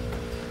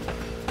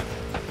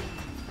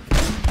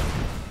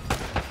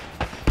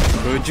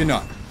 Could you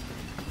not?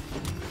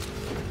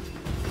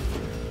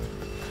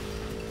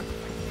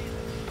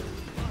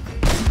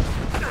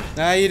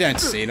 Nah, you don't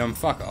see them.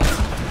 Fuck off.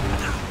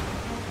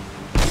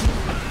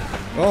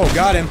 Oh,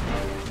 got him.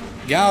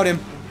 Got him.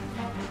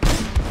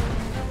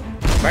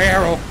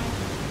 Barrel.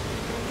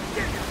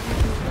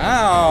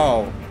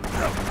 Ow.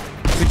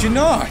 Could you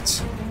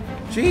not?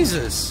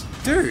 Jesus.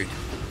 Dude.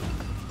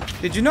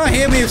 Did you not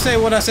hear me say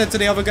what I said to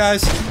the other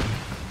guys?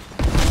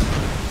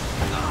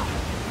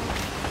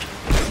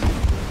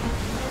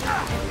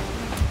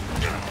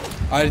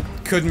 I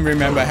couldn't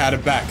remember how to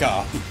back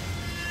up.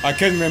 I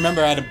couldn't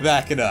remember how to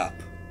back it up.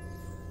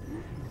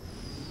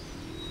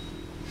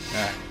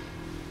 Alright.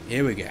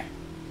 Here we go.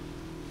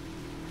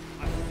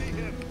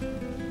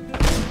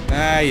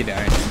 Nah, you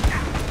don't.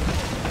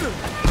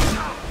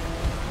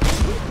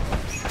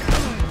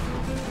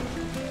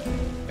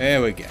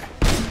 There we go.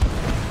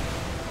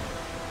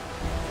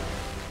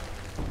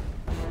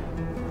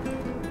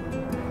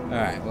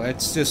 Alright,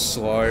 let's just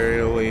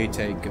slowly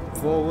take it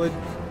forward.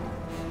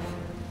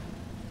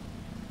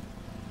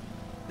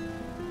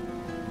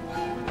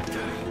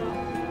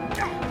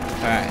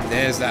 Alright,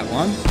 there's that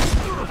one.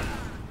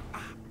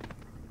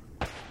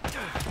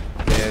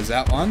 There's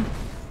that one.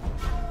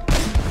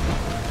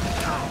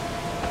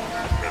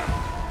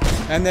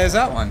 And there's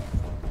that one.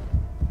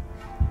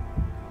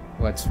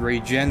 Let's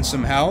regen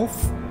some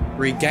health.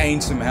 Regain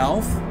some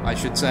health, I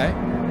should say.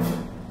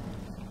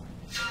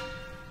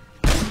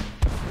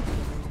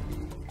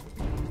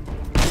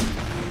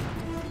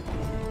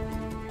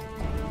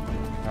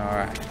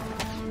 Alright.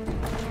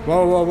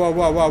 Whoa, whoa, whoa,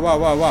 whoa, whoa, whoa,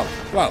 whoa, whoa,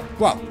 whoa,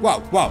 whoa, whoa,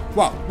 whoa,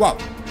 whoa, whoa.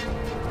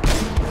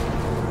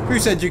 Who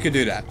said you could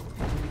do that?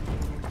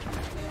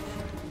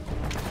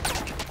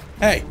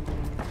 Hey.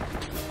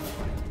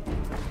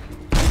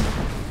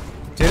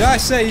 Did I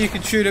say you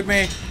could shoot at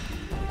me?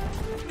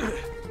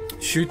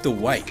 Shoot the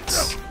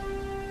weights.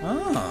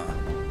 Ah.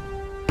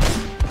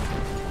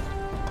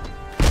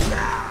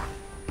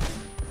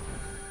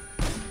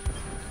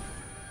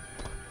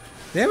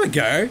 There we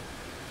go.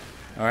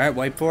 Alright,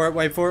 wait for it,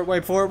 wait for it,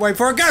 wait for it, wait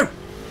for it, go!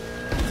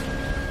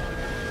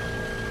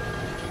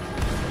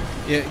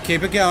 Yeah,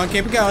 keep it going,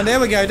 there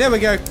we go,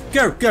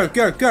 go, go,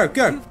 go, go,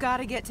 go! You've got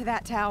to get to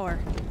that tower.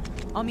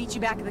 I'll meet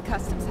you back at the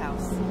customs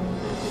house.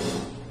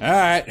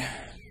 Alright.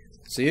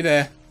 See you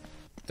there.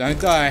 Don't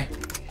die.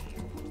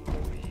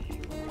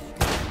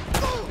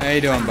 How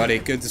you doing, buddy?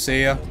 Good to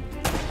see you.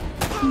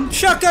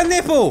 Shotgun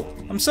nipple!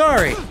 I'm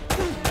sorry.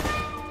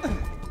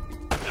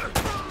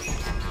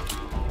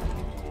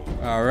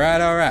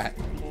 Alright, alright.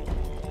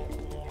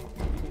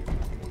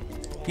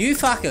 You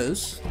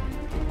fuckers.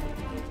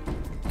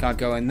 Can't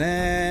go in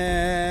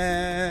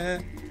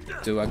there.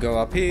 Do I go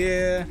up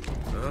here?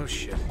 Oh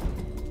shit.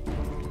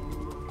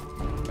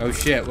 Oh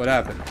shit, what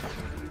happened?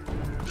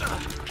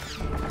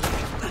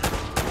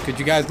 Could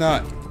you guys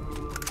not?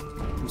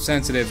 I'm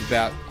sensitive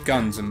about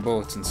guns and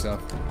bullets and stuff.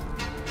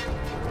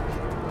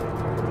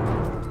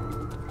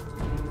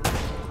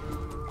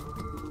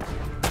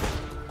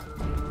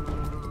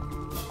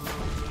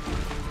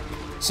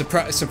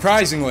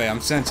 Surprisingly,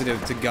 I'm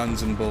sensitive to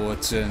guns and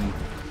bullets and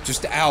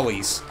just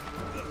owies.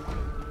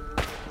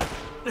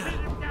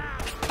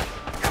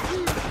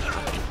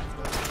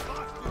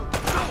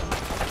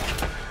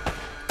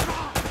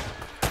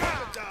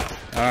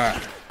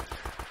 Alright.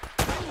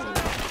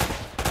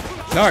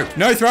 No,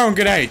 no throwing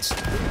grenades.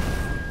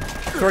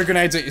 Throw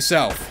grenades at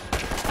yourself,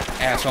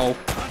 asshole.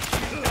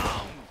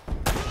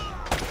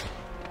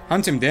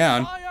 Hunt him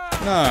down?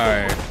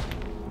 No.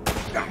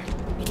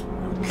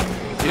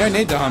 You don't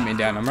need to hunt me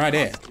down, I'm right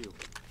here.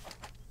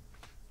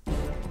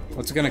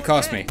 What's it gonna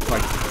cost me?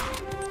 Like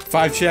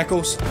 5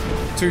 shekels?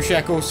 2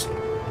 shekels?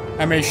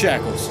 How many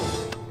shekels?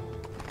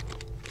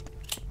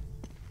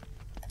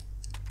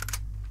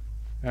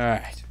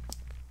 Alright.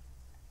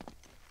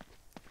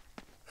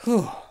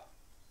 Whew.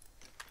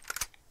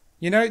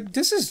 You know,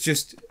 this is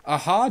just a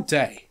hard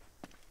day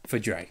for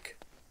Drake.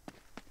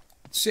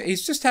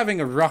 He's just having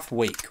a rough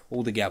week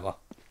altogether.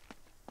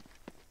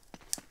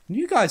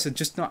 You guys are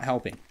just not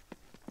helping.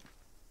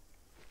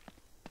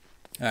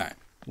 Alright,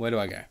 where do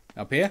I go?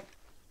 Up here?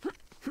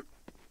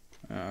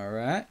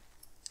 Alright.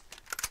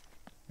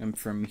 And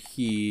from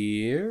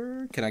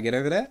here... Can I get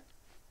over there?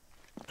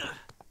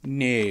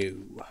 No.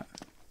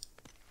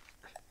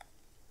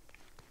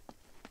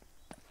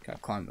 Can I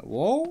climb the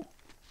wall?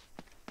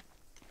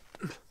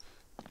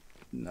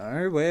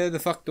 No, where the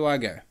fuck do I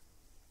go?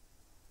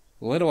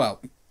 Little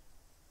help.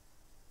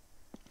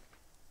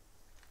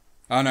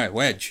 Oh no,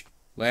 wedge.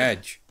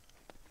 Ledge.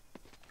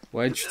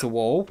 Wedge to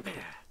wall.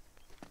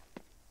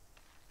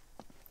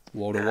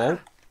 Wall to wall.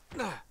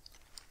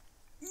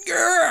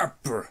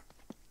 Yep.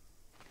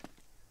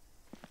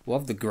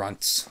 Love the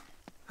grunts.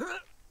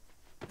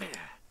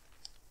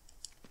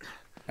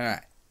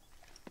 Alright.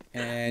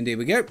 And here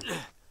we go.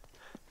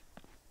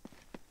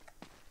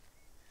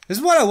 This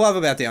is what I love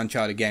about the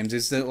Uncharted games,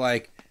 is that,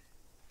 like,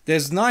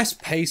 there's nice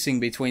pacing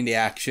between the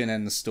action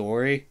and the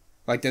story.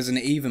 Like, there's an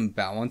even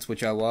balance,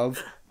 which I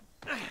love.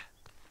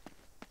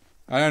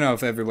 I don't know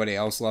if everybody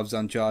else loves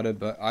Uncharted,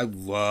 but I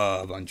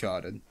love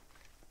Uncharted.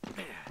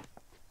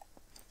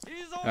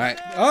 Alright.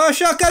 Oh,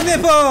 shotgun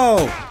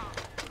nipple!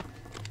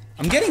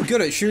 I'm getting good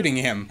at shooting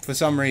him, for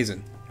some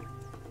reason.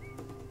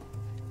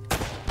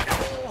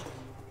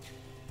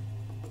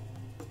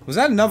 Was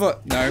that another...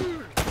 No.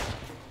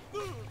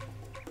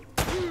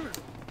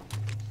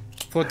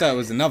 Thought that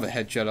was another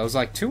headshot. I was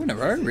like, 2 in a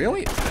row?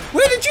 Really?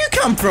 Where did you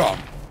come from?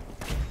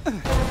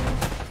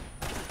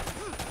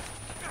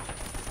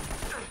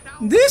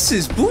 This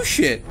is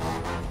bullshit.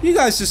 You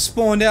guys just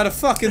spawned out of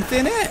fucking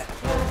thin air.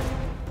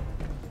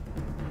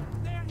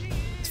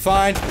 It's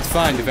fine,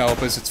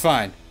 developers, it's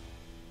fine.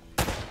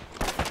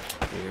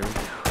 Here we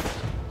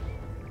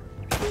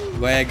go.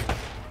 Leg.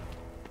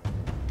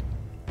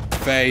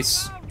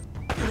 Face.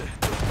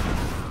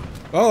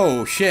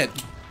 Oh, shit.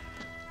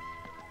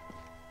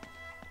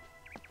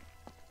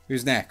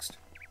 Who's next?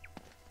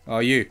 Oh,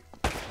 you.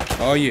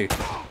 Oh, you.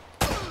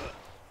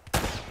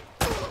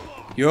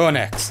 You're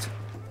next.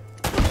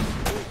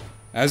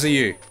 As are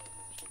you.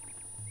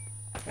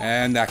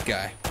 And that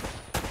guy.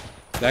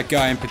 That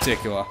guy in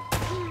particular.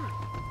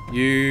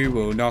 You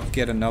will not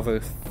get another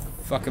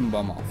fucking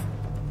bomb off.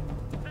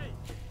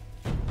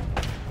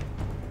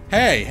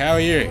 Hey, how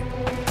are you?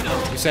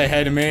 You say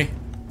hey to me?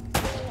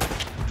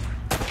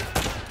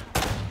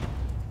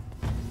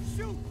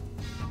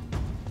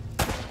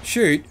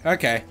 Shoot?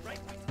 Okay.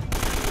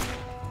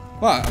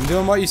 What? I'm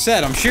doing what you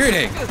said. I'm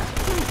shooting.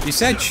 You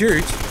said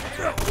shoot.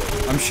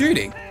 I'm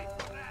shooting.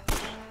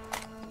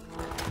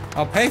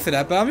 I'll pay for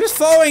that, but I'm just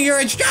following your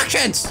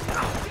instructions!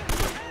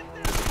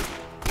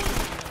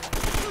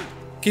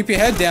 Keep your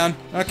head down.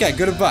 Okay,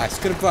 good advice,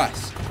 good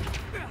advice.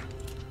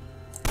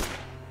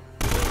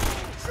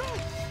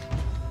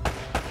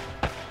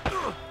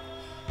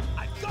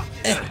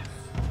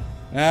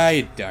 Ah,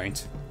 you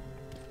don't.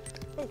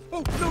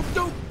 Oh, no,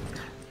 don't!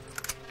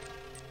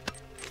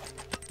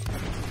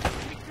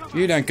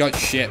 You don't got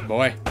shit,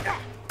 boy.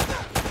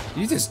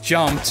 You just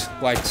jumped,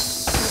 like,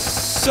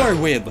 so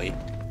weirdly.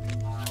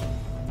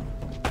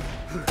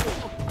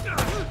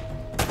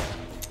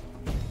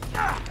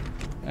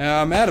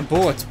 I'm out of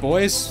bullets,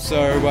 boys,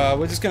 so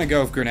we're just gonna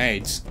go with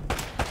grenades.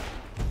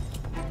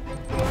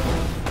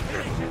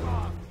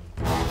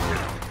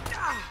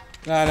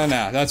 No,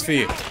 that's for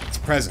you. It's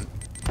a present.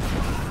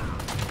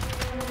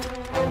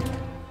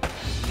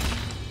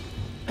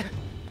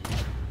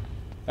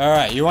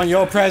 Alright, you want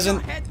your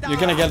present? You're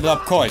gonna get it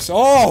up close.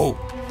 Oh!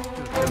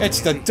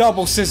 It's the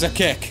double scissor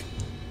kick.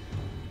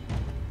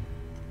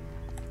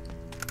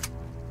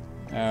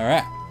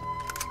 Alright.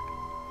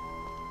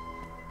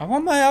 I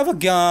want my other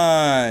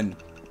gun!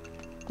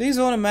 These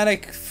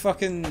automatic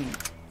fucking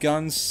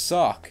guns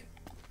suck.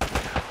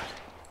 I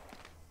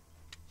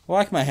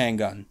like my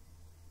handgun.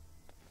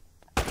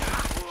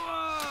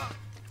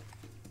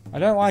 I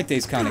don't like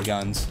these kind of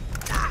guns.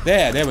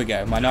 There we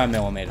go, my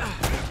 9mm.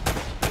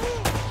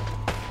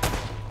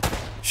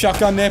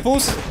 Shotgun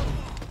nipples?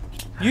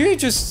 You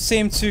just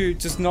seem to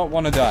just not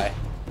want to die.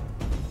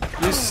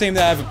 You just seem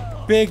to have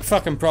a big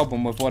fucking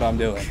problem with what I'm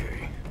doing.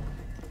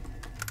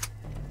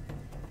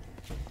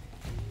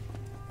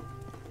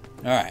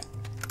 Alright,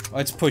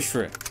 let's push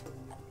through.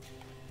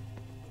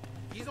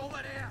 He's over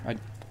there.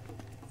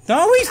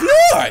 No, he's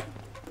not!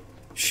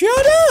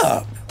 Shut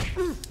up!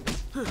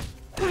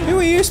 Who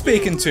are you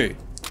speaking to?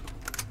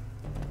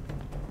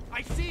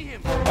 I see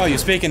him. Oh, you're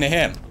speaking to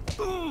him.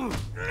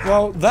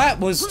 Well, that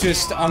was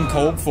just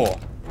uncalled for.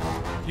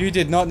 You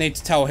did not need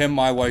to tell him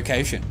my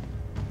location.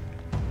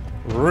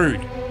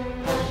 Rude.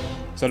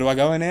 So do I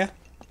go in here?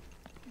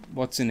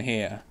 What's in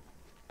here?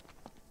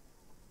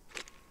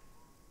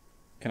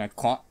 Can I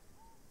climb?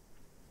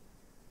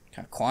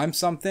 Can I climb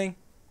something?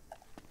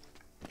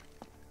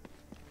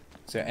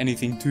 Is there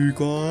anything to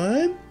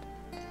climb?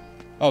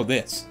 Oh,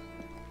 this.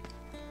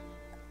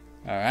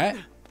 Alright.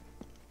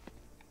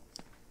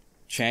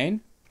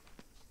 Chain.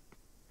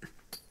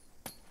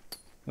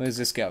 Where's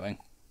this going?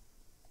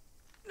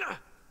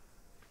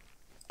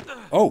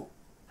 Oh!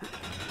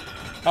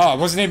 Oh, I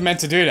wasn't even meant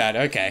to do that.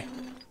 Okay.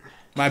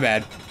 My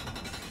bad.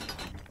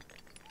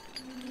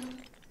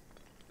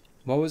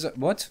 What was it?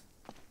 What?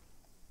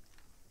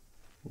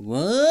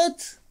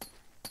 What?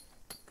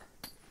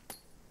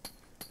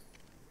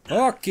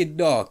 Okie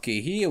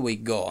dokie, here we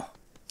go.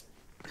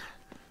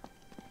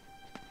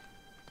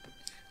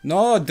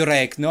 No,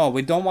 Drake, no,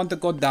 we don't want to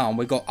go down,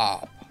 we go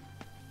up.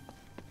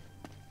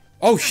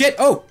 Oh shit!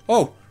 Oh!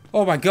 Oh!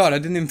 Oh my god, I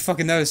didn't even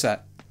fucking notice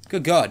that.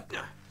 Good god.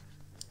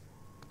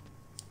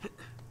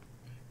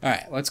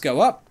 Alright, let's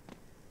go up.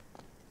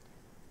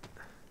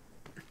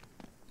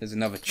 There's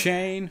another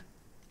chain.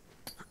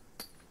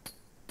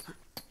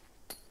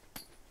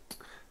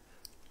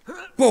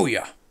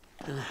 Booyah!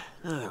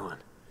 Another one.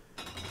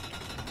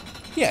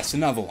 Yes,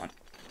 another one.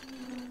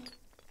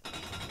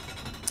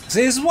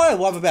 See, this is what I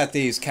love about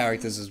these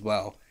characters as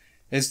well.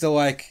 Is that,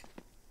 like,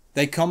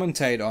 they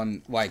commentate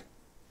on, like,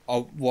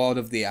 a lot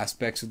of the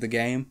aspects of the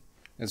game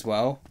as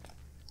well.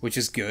 Which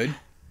is good.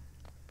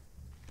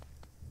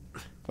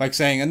 Like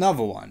saying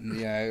another one,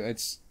 you know,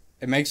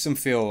 it makes them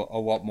feel a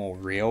lot more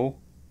real.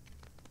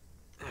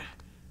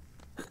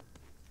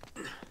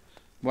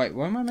 Wait,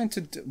 what am I meant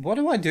to do? What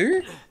do I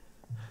do?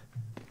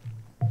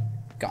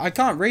 I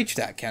can't reach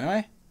that, can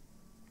I?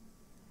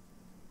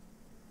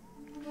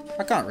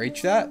 I can't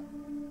reach that.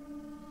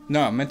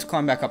 No, I'm meant to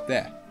climb back up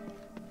there.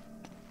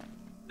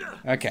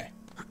 Okay.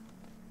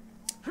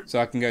 So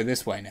I can go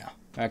this way now.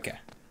 Okay.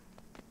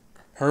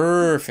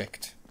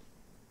 Perfect.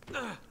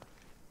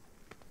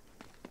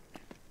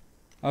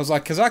 I was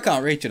like, because I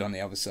can't reach it on the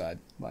other side.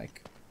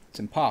 Like, it's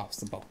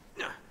impossible.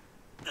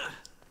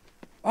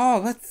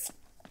 Oh,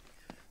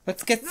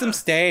 let's get some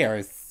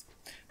stairs.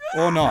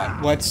 Or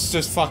not. Let's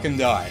just fucking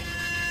die.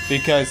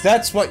 Because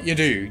that's what you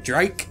do,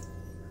 Drake.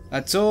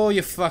 That's all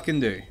you fucking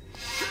do.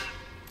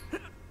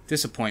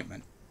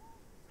 Disappointment.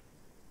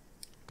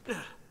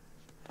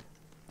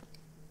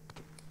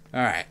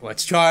 Alright,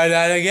 let's try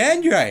that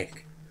again,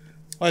 Drake.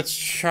 Let's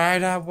try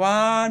that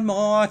one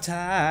more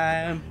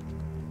time.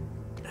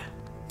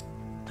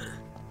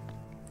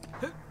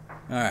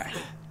 Alright.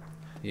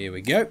 Here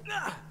we go.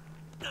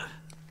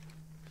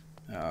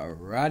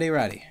 Alrighty,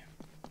 righty.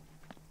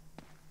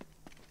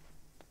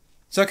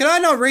 So can I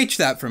not reach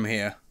that from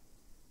here?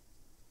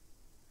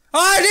 Oh,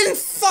 I didn't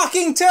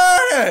fucking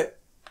turn it!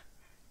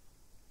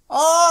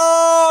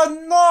 Oh,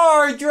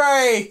 no,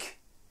 Drake!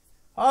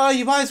 Oh,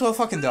 you might as well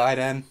fucking die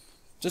then.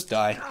 Just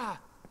die.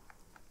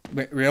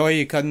 Wait, really?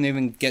 You couldn't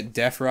even get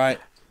death right?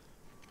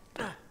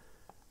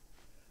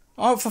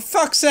 Oh, for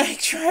fuck's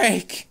sake,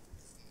 Drake!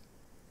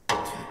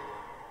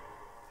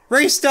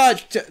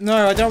 Restart...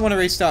 No, I don't want to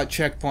restart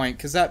checkpoint,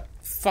 because that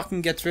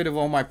fucking gets rid of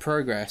all my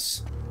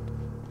progress.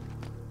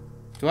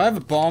 Do I have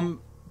a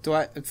bomb? Do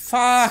I...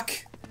 Fuck!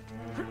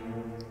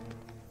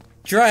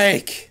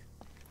 Drake!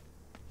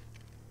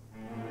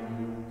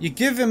 You're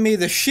giving me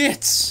the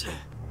shits!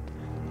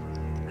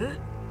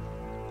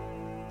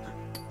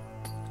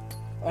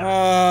 Oh,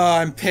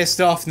 I'm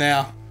pissed off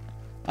now.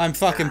 I'm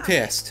fucking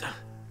pissed.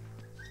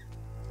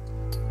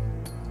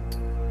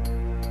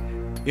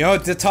 You know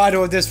what the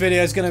title of this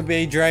video is gonna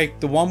be, Drake?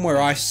 The one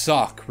where I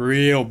suck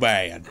real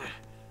bad.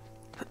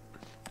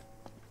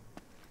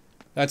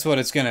 That's what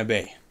it's gonna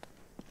be.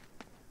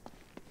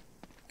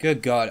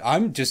 Good God,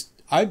 I'm just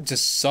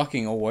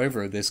sucking all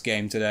over this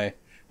game today.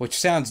 Which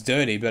sounds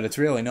dirty, but it's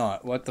really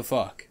not. What the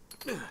fuck?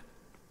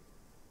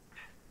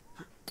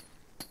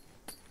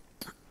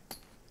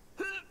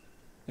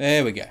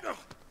 There we go.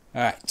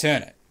 Alright,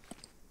 turn it.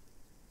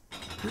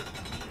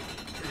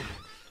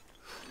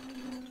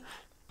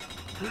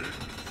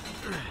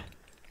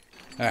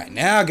 Alright,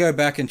 now go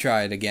back and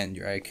try it again,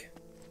 Drake.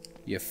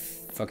 You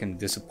fucking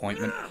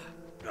disappointment.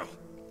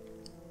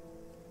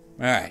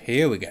 Alright,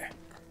 here we go.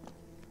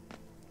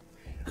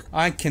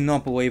 I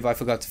cannot believe I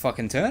forgot to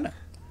fucking turn it.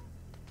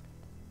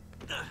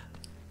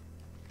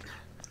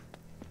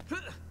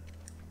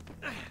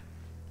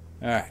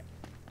 Alright.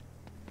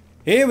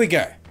 Here we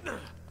go.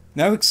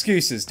 No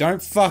excuses.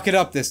 Don't fuck it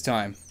up this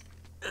time.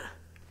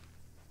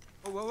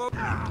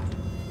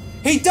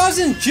 He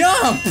doesn't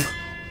jump!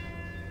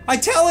 I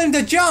tell him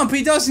to jump,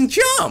 he doesn't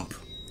jump!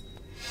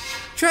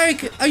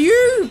 Drake, are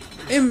you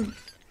in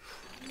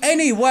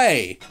any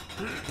way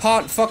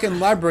part fucking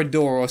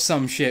Labrador or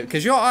some shit?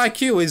 Because your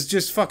IQ is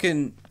just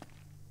fucking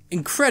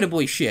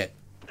incredibly shit.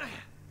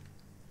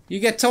 You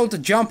get told to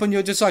jump and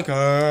you're just like,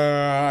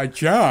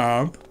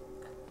 jump?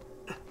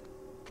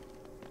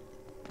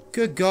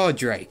 Good God,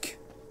 Drake.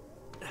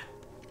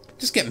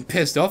 Just getting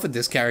pissed off at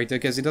this character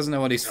because he doesn't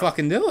know what he's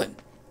fucking doing.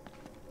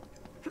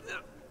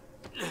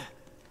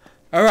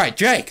 Alright,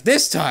 Drake,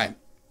 this time.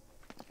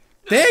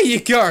 There you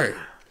go.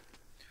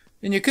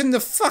 And you couldn't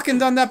have fucking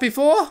done that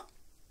before?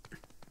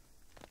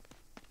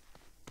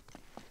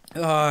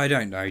 Oh, I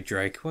don't know,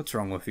 Drake. What's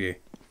wrong with you?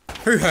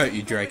 Who hurt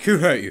you, Drake? Who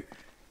hurt you?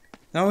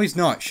 No, he's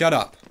not. Shut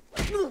up.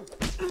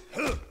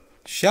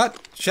 Shut,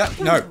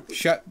 no,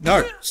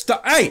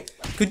 stop. Hey,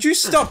 could you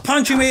stop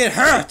punching me? It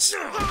hurts.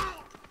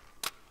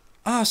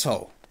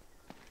 Asshole.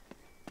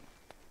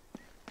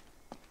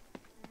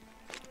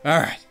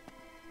 Alright.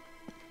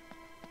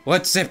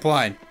 Let's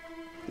zipline.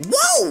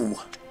 Whoa!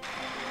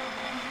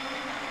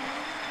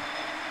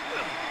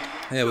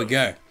 There we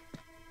go.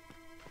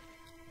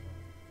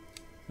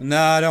 No,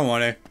 I don't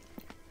want to.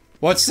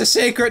 What's the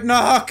secret,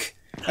 knock?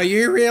 Are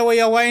you really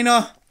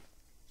Elena?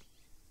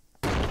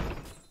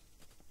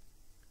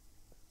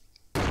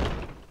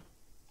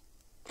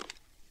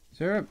 Is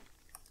there a...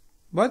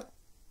 What?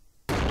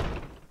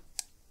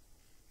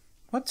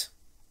 What?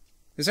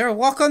 Is there a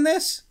lock on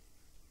this?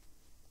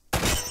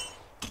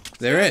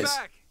 There is.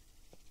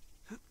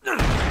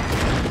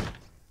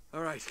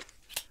 Alright.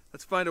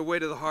 Let's find a way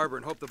to the harbor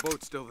and hope the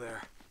boat's still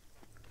there.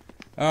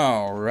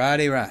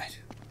 Alrighty, right.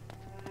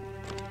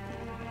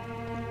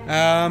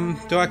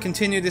 Do I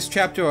continue this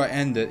chapter or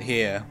end it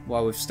here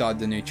while we've started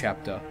the new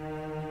chapter?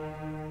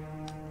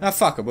 Ah,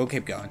 fuck it, we'll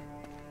keep going.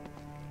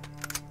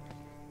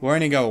 We'll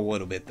only go a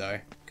little bit though,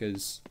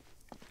 because,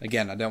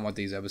 again, I don't want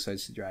these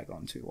episodes to drag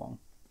on too long.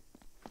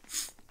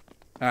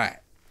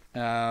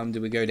 Alright.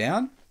 Do we go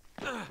down?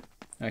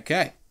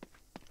 Okay.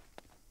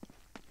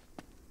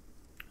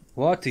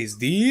 What is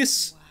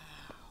this?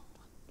 Wow.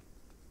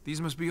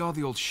 These must be all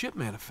the old ship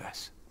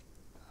manifests.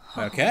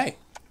 Okay.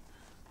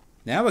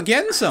 Now we're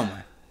getting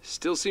somewhere.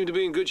 Still seem to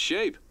be in good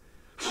shape.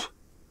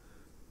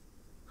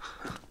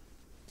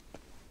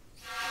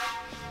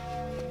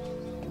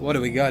 What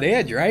do we got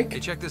here, Drake? Hey,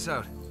 check this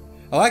out.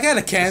 I like how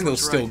the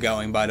candle's looks still right.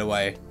 going, by the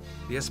way.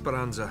 The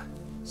Esperanza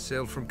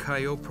sailed from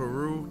Cayo,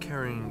 Peru,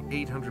 carrying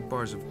 800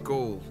 bars of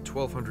gold,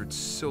 1,200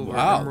 silver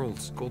Wow.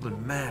 emeralds,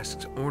 golden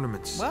masks,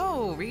 ornaments.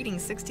 Whoa, reading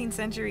 16th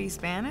century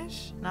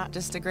Spanish? Not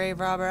just a grave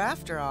robber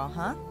after all,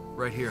 huh?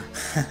 Right here.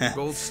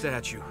 Gold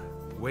statue.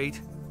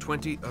 Weight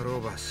 20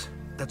 arrobas.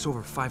 That's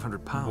over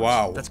 500 pounds.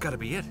 Wow. That's gotta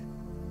be it.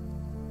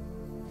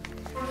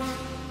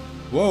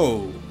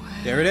 Whoa.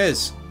 There it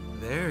is.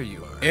 There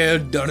you are. El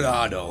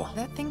Dorado.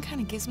 That thing kind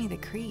of gives me the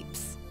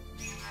creeps.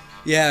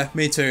 Yeah,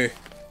 me too.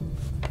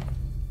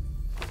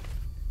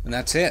 And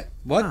that's it.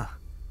 What? Huh.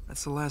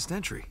 That's the last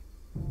entry.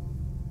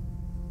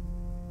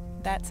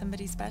 That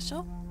somebody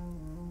special?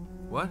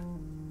 What?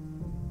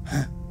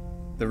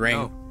 The ring.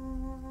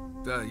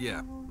 Oh.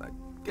 Yeah. I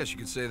guess you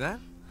could say that.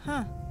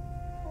 Huh.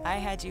 I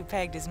had you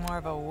pegged as more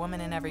of a woman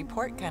in every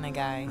port kind of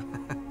guy.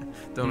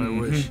 Don't I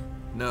wish?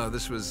 No,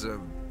 this was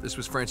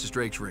Francis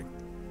Drake's ring.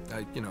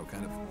 I,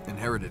 kind of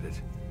inherited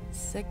it.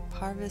 Sic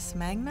Parvis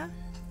Magna?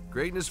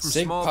 Greatness from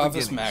Sic small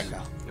Parvis beginnings.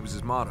 Magna. It was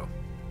his motto.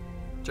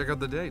 Check out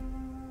the date.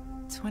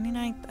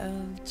 29th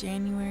of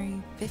January,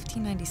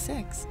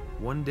 1596.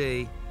 One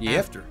day Yep.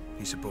 after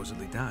he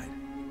supposedly died.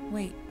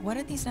 Wait, what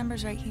are these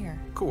numbers right here?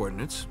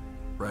 Coordinates,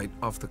 right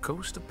off the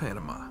coast of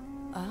Panama.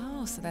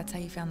 Oh, so that's how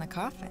you found the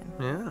coffin.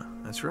 Yeah,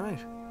 that's right.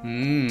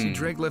 Hmm. See,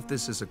 Drake left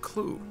this as a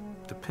clue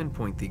to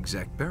pinpoint the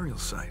exact burial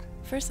site.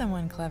 For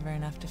someone clever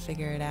enough to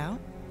figure it out.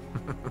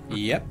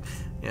 Yep.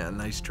 Yeah,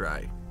 nice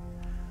try.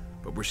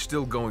 But we're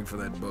still going for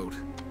that boat.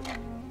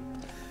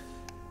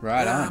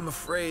 Right I'm on.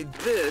 afraid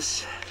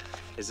this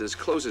is as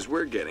close as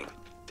we're getting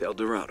to El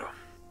Dorado.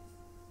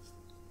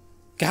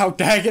 God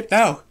dang it,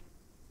 no.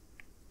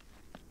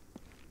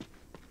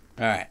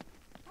 Alright.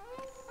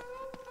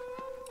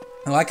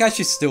 I like how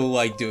she's still,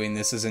 like, doing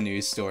this as a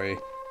news story.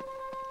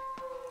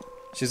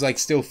 She's, like,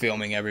 still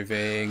filming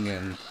everything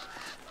and...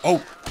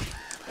 Oh!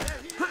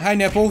 Hi,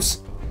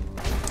 nipples!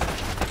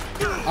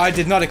 I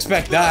did not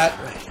expect that.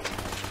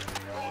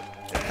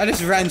 I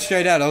just ran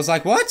straight out. I was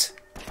like, what?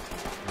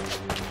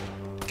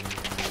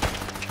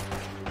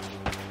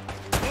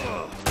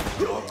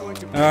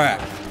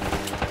 Alright.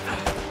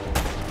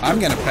 I'm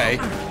gonna pay.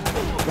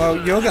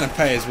 Well, you're gonna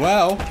pay as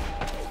well.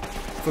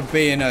 For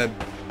being a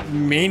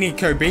meanie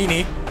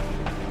Kobini.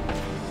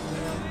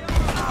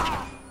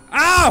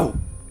 Ow!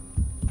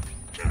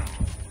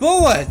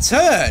 Bullets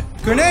hurt!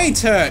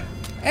 Grenades hurt!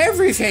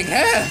 Everything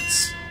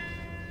hurts!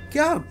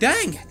 God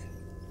dang it!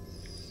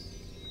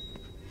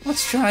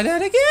 Let's try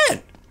that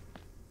again!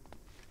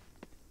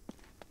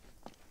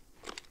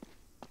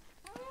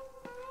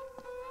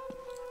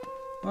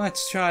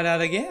 Let's try that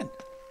again.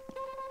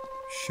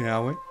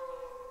 Shall we?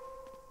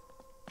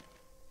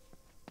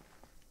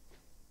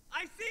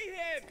 I see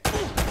him!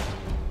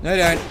 No,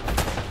 don't.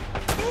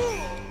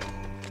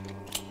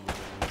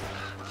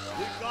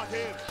 We got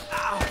him!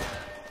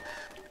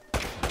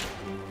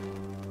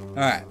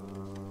 Alright.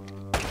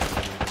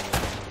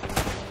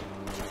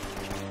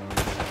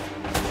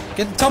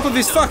 Get the top of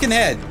his fucking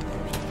head!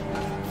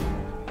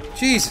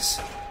 Jesus.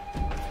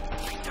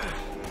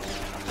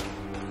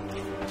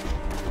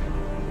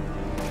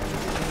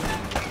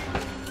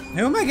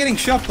 Who am I getting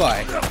shot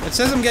by? It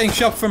says I'm getting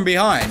shot from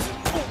behind.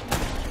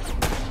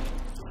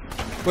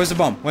 Where's the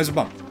bomb? Where's the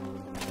bomb?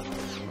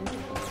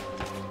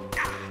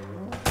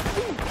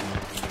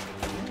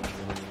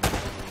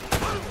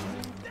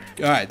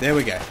 Alright, there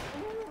we go.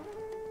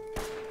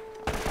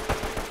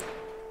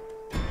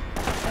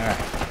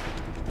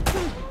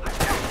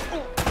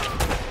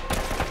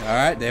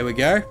 Alright, there we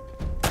go.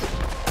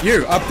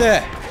 You, up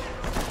there.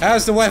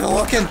 How's the weather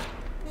looking?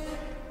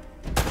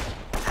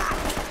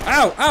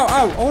 Ow, ow,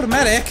 ow,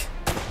 automatic.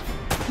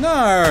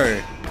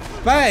 No.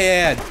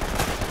 Bad.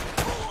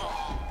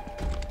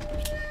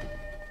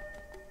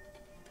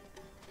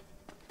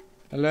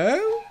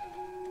 Hello?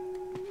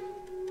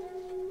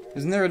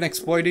 Isn't there an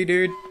exploity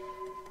dude?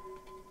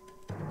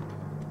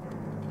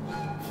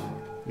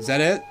 Is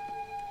that it?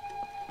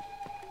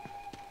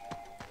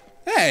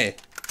 Hey,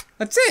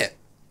 that's it.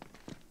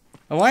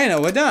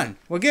 Elena, we're done.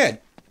 We're good.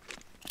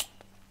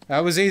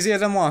 That was easier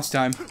than last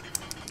time.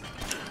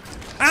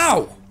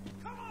 Ow!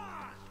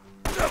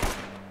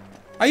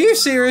 Are you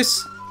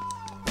serious?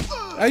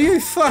 Are you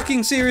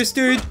fucking serious,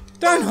 dude?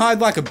 Don't hide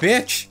like a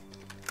bitch.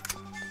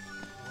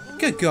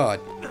 Good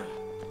God.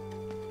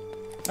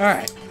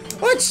 Alright,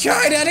 let's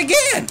try that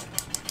again!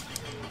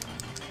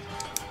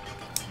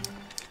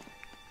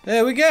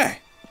 There we go.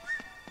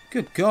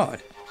 Good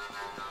God.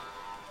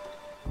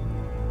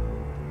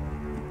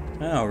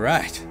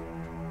 Alright.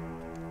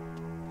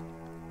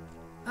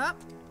 Up.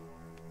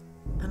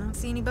 I don't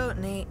see any boat,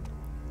 Nate.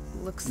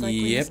 Looks like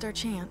we missed our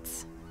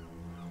chance.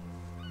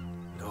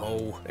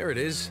 No, there it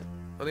is.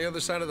 On the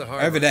other side of the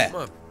harbor. Over there.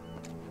 Come on.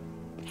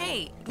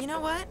 Hey, you know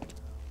what?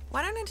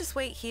 Why don't I just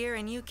wait here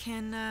and you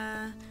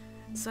can,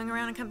 swing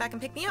around and come back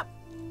and pick me up?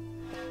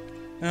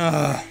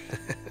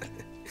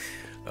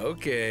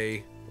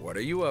 Okay, what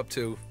are you up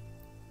to?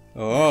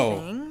 Oh.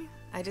 Nothing.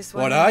 I just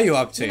What wanna, are you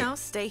up to? You know,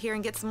 stay here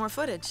and get some more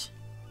footage.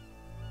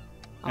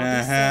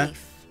 I'll be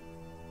safe.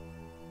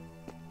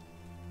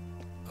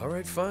 All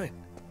right, fine.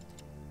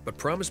 But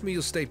promise me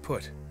you'll stay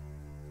put.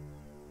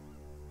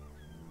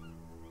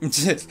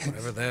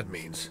 Whatever that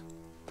means.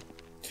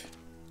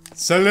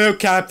 Salute,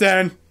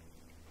 Captain!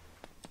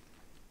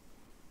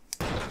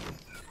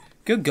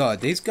 Good God,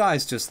 these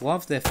guys just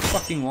love their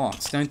fucking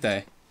lots, don't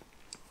they?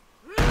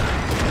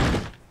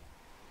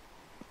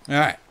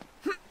 Alright.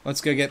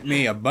 Let's go get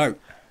me a boat.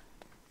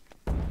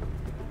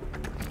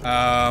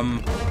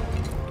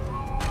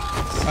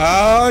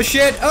 Oh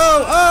shit!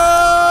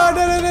 Oh!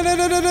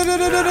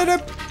 No!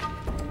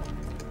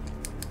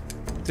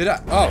 Did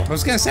I? Oh, I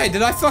was gonna say,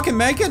 did I fucking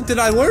make it? Did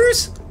I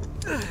lose?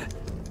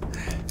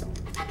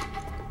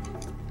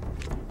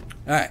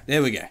 Alright,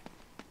 there we go.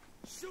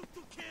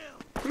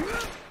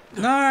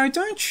 No,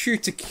 don't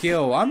shoot to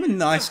kill. I'm a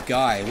nice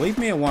guy. Leave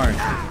me alone.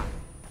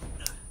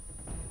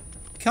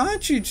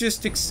 Can't you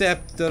just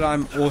accept that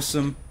I'm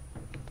awesome?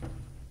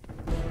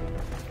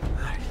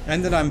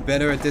 And that I'm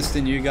better at this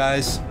than you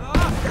guys?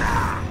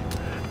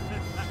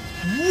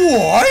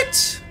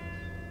 What?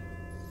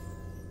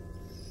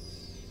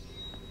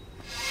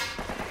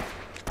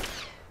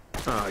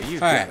 Oh, you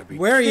Alright,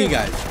 where are you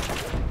guys?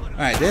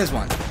 Alright, there's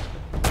one.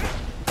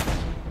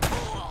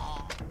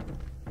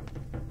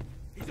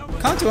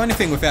 Can't do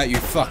anything without you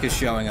fuckers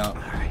showing up.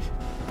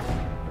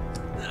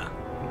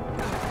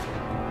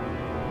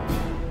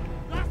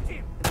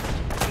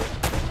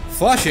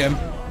 Flush him?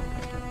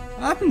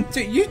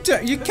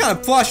 You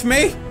can't flush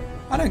me!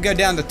 I don't go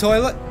down the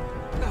toilet.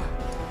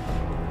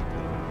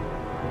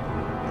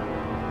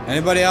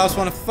 Anybody else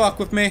want to fuck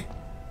with me?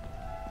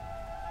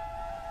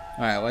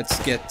 Alright, let's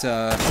get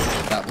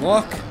that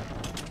lock.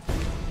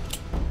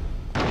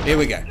 Here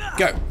we go.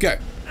 Go, go,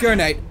 go,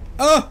 Nate.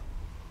 Oh!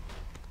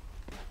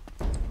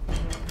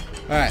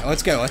 Alright,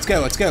 let's go, let's go,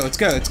 let's go, let's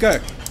go, let's go.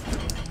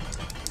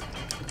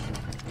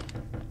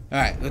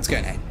 Alright, let's go,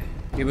 Nate.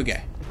 Here we go.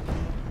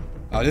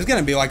 Oh, there's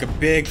gonna be like a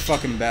big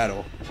fucking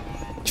battle.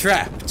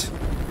 Trapped.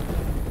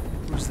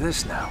 Who's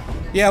this now?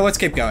 Yeah, let's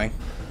keep going.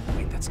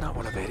 Wait, that's not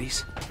one of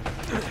Eddie's.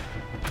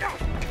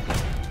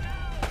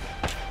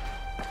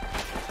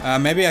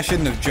 Maybe I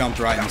shouldn't have jumped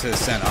right into the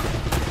center.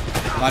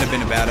 Might have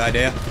been a bad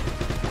idea.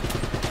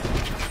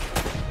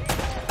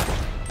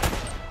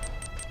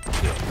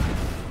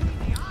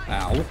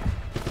 Ow.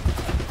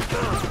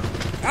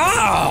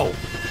 Ow!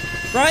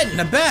 Right in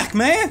the back,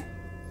 man!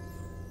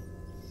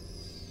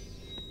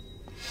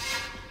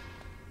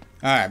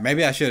 Alright,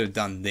 maybe I should have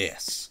done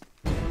this.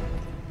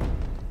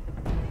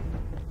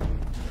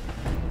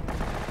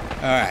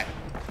 Alright.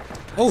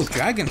 Oh,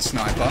 dragon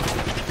sniper.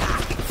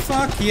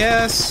 Fuck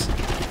yes!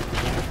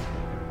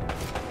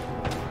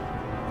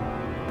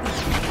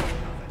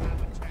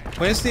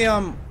 Where's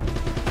the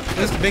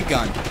big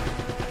gun?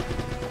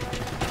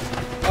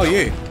 Oh,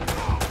 you.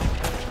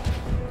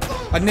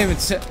 I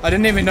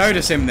didn't even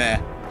notice him there.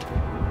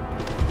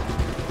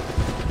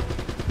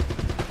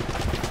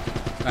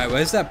 Alright,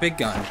 where's that big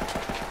gun?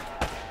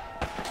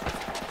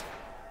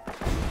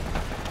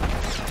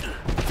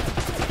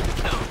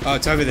 Oh,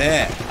 it's over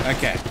there.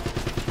 Okay.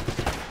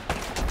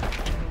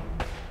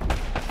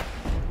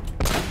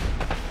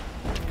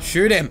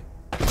 Shoot him.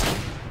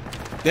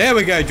 There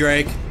we go,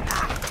 Drake.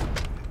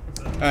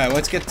 Alright,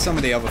 let's get some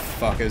of the other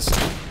fuckers.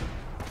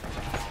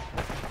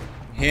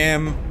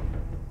 Him.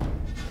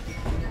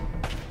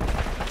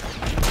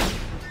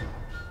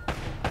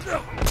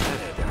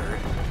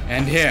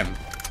 And him.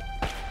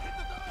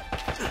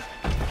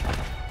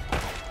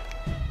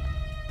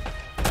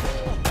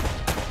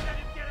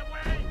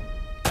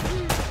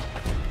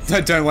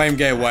 Don't let him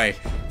get away.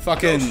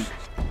 Fucking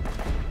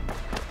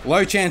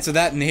low chance of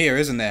that in here,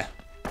 isn't there?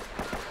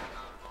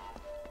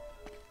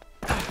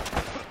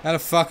 How the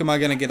fuck am I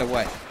gonna get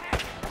away?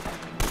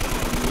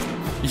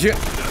 You...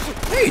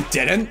 No, you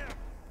didn't.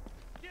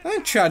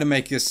 Don't try to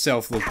make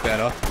yourself look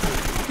better.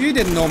 You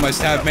didn't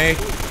almost have me.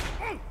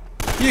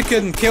 You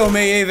couldn't kill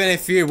me even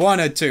if you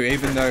wanted to,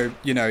 even though,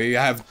 you know, you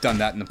have done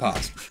that in the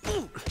past.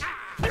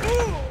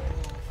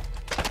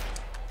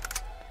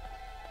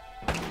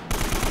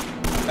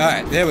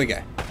 Alright, there we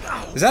go.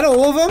 Is that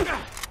all of them?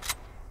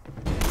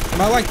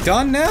 Am I, like,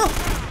 done now?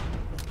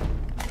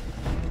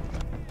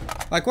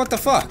 Like, what the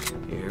fuck?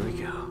 Here we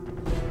go.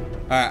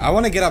 Alright, I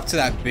want to get up to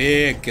that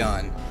big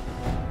gun.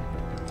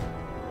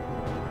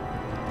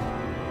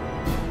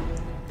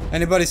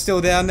 Anybody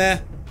still down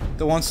there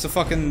that wants to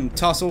fucking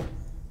tussle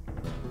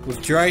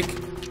with Drake?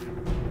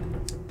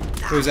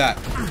 Who's that?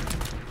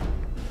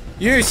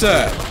 You,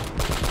 sir!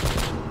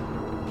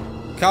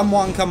 Come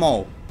one, come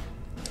all.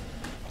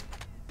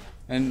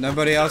 And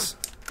nobody else?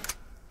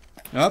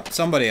 Nope,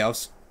 somebody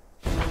else.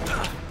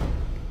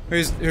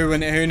 Who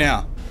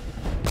now?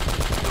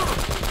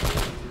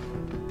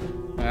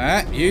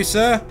 Alright, you,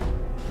 sir?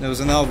 There was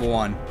another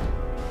one.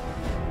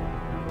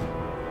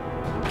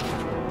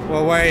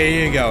 Well, where are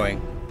you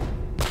going?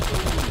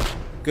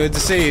 Good to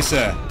see you,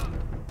 sir.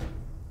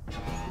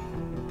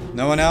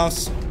 No one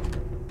else?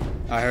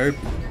 I hope.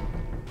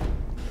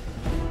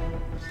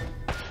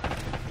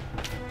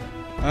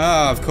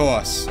 Ah, of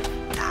course.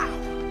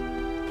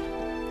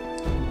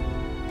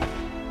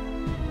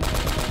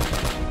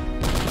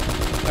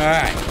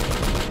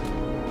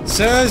 Alright.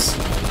 Sirs,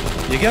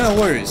 you're gonna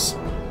lose.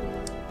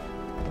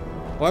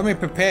 Let me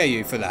prepare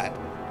you for that.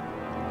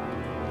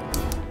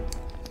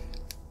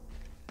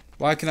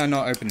 Why can I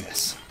not open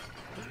this?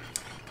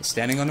 I'm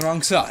standing on the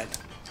wrong side.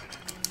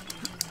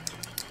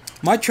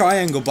 My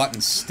triangle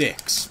button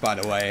sticks, by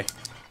the way.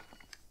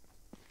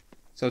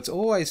 So it's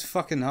always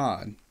fucking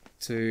hard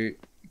to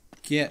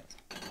get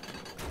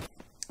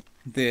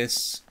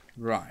this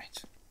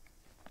right.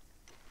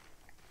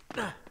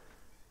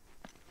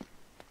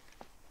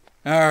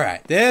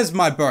 Alright, there's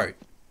my boat.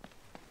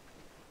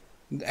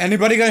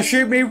 Anybody gonna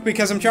shoot me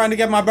because I'm trying to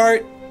get my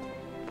boat?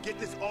 Get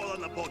this all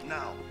on the boat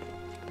now.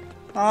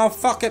 Oh,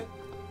 fuck it.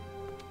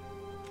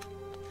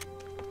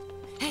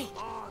 Hey,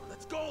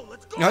 Let's go,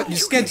 let's go. No, you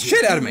scared the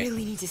shit out of I me.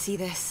 really need to see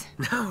this.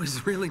 Now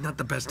is really not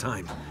the best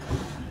time.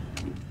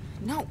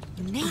 No,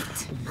 Nate.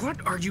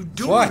 What are you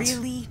doing? What?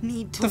 Really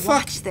need to The fuck?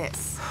 watch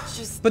this.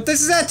 Just But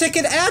this is our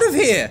ticket out of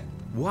here.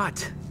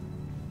 What?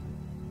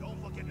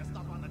 Don't forget to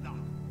stop on the dock.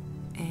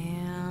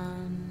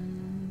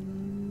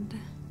 and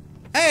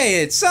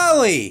Hey, it's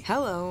Sully.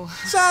 hello.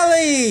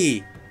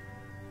 Sully.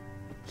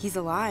 He's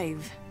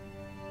alive.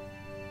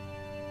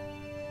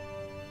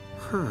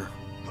 Huh.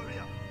 Hurry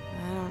up.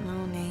 I don't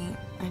know, Nate.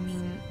 I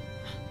mean,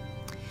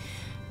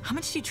 how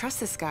much do you trust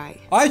this guy?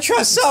 I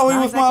trust Sully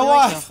Not with my exactly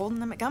like you're life. holding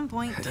them at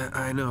gunpoint.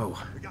 I know.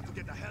 We got to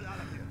get the hell out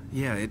of here.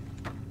 Yeah, it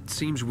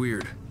seems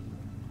weird.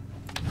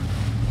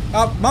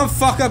 Oh,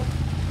 motherfucker.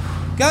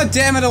 God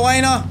damn it,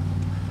 Elena.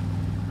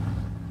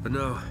 But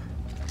no.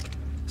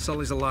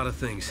 Sully's a lot of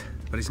things,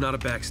 but he's not a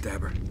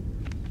backstabber.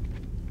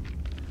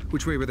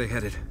 Which way were they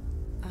headed?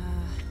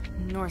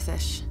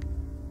 Northish.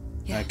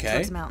 Yeah, Okay.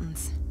 towards the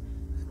mountains.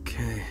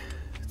 Okay,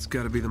 it's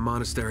gotta be the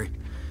monastery.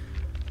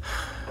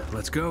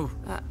 Let's go.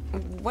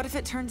 What if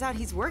it turns out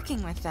he's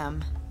working with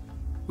them?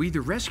 We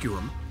either rescue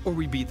him, or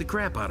we beat the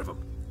crap out of him.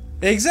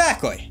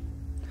 Exactly.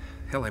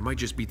 Hell, I might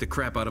just beat the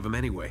crap out of him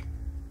anyway.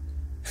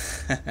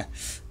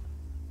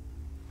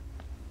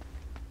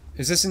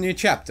 Is this a new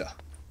chapter?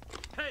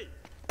 Hey,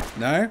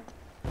 No?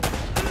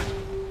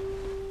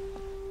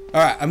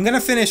 Alright, I'm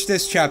gonna finish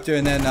this chapter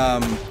and then,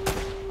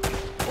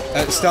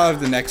 at the start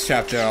of the next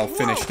chapter, I'll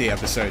finish the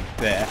episode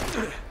there.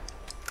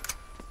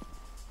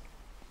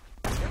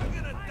 you're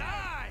gonna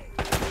die.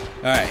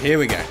 Alright, here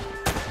we go.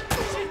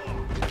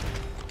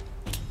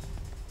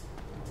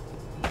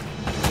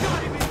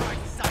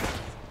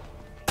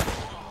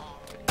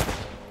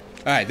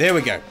 Alright, there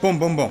we go. Boom,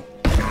 boom, boom.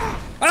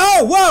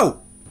 Oh,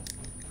 whoa!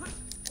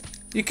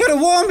 You could have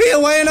warned me,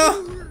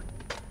 Elena!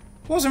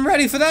 Wasn't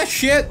ready for that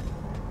shit.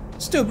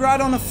 Stood right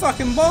on the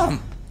fucking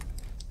bomb.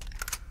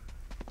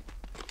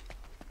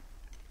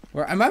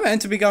 Or am I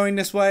meant to be going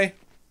this way?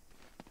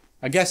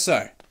 I guess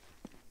so.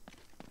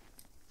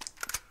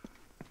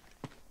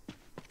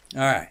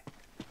 Alright.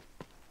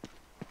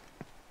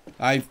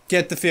 I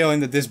get the feeling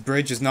that this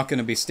bridge is not going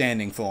to be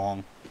standing for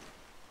long.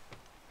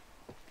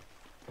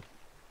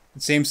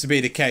 It seems to be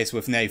the case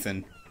with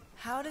Nathan.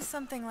 How does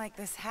something like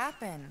this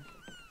happen?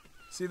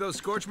 See those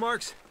scorch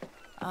marks?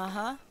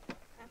 Uh-huh.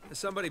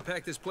 Somebody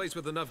packed this place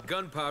with enough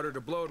gunpowder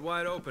to blow it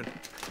wide open.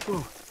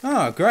 Ooh,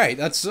 Oh, great.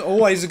 That's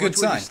always a good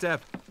watch where you sign.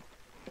 step.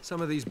 Some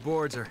of these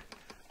boards are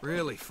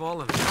really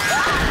falling.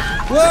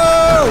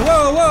 Whoa!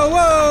 Whoa! Whoa!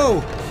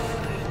 Whoa!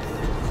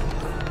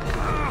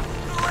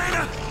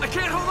 Elena, I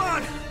can't hold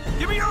on.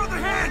 Give me your other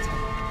hand.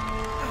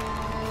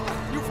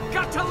 You've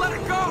got to let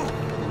it go.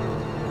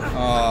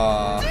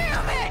 Oh.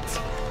 Damn it!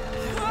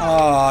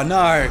 Oh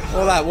no!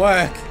 All that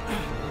work.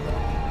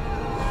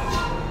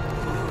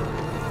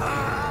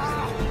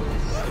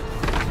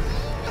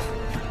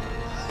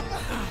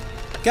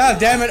 God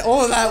damn it,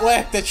 all of that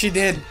work that she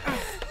did.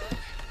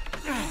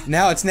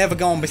 Now it's never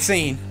going to be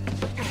seen.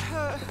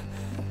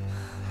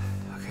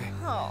 Okay.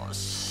 Oh,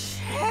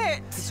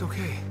 shit. It's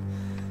okay.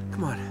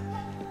 Come on.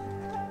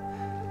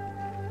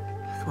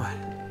 Come on.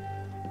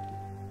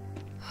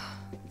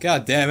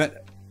 God damn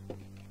it.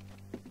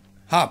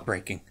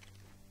 Heartbreaking.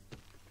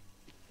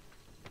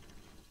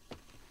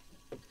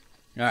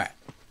 Alright.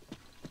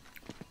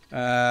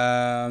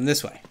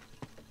 This way.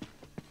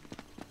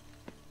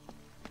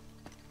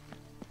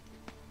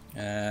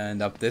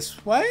 And up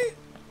this way?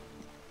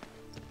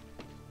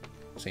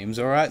 Seems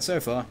alright so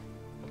far.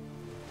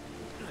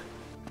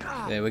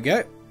 There we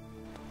go.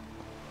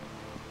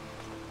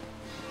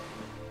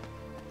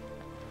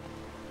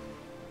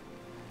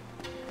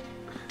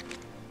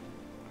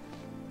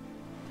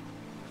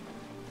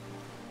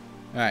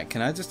 Alright,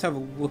 can I just have a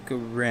look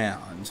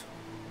around?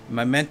 Am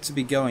I meant to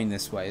be going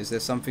this way? Is there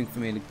something for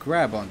me to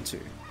grab onto?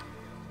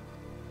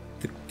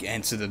 The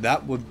answer to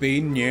that would be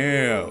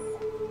no.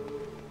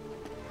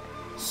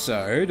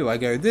 So, do I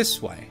go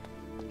this way?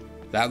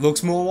 That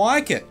looks more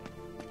like it.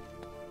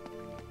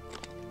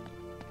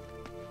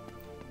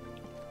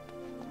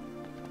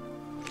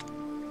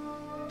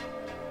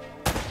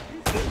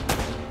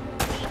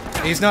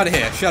 He's not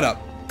here, shut up.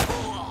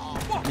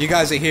 You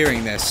guys are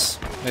hearing this.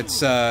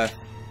 It's a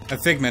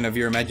figment of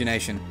your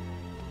imagination.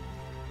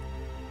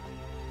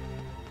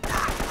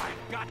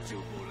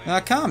 Now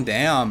calm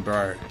down,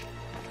 bro.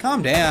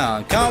 Calm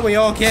down. Can't we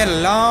all get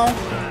along?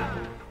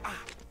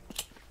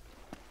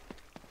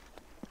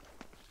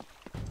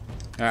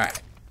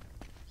 Alright.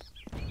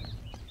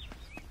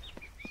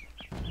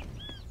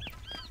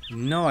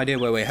 No idea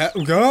where we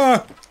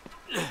go.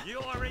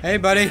 Hey,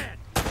 buddy.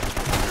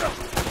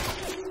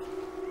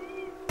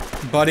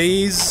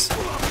 Buddies.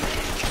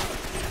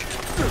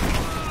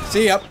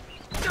 See ya.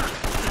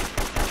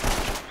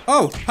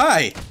 Oh,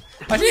 hi.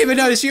 I didn't even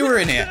notice you were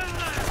in here.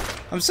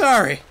 I'm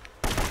sorry.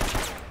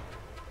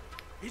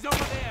 He's over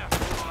there.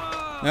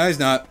 No, he's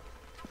not.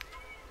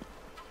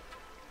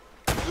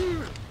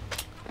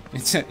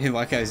 It's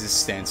like I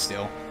just stand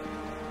still.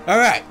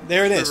 Alright,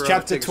 there it is, River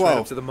chapter takes us right up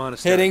 12. to the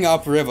monastery. Heading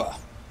upriver.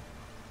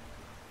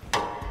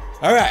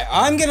 Alright,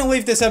 I'm gonna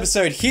leave this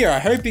episode here. I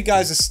hope you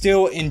guys are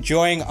still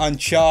enjoying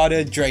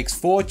Uncharted Drake's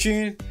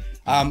Fortune.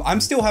 I'm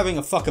still having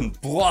a fucking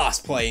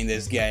blast playing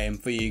this game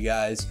for you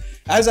guys.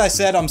 As I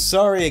said, I'm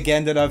sorry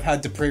again that I've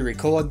had to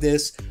pre-record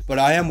this, but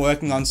I am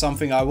working on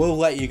something. I will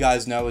let you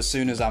guys know as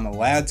soon as I'm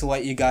allowed to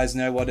let you guys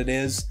know what it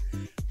is.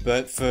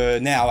 But for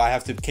now, I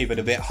have to keep it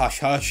a bit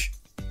hush-hush.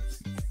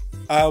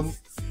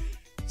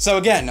 So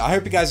again, I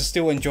hope you guys are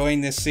still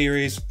enjoying this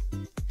series.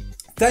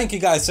 Thank you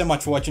guys so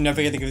much for watching. Don't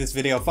forget to give this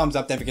video a thumbs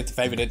up. Don't forget to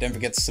favorite it. Don't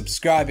forget to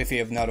subscribe if you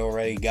have not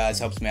already, guys.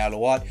 Helps me out a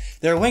lot.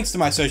 There are links to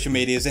my social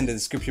medias in the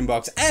description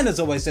box. And as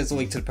always, there's a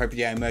link to the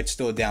popeyJN merch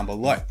store down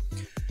below.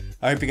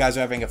 I hope you guys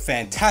are having a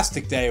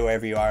fantastic day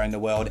wherever you are in the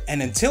world.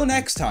 And until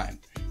next time,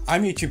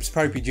 I'm YouTube's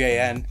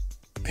popeyJN.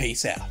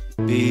 Peace out.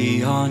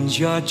 Beyond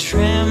your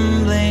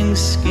trembling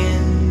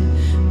skin,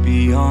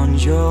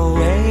 beyond your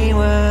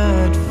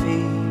wayward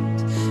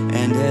feet,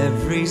 and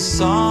every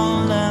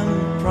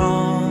solemn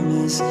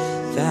promise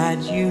that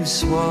you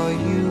swore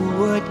you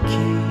would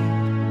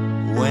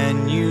keep.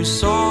 When you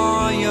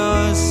saw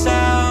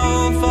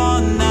yourself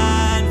on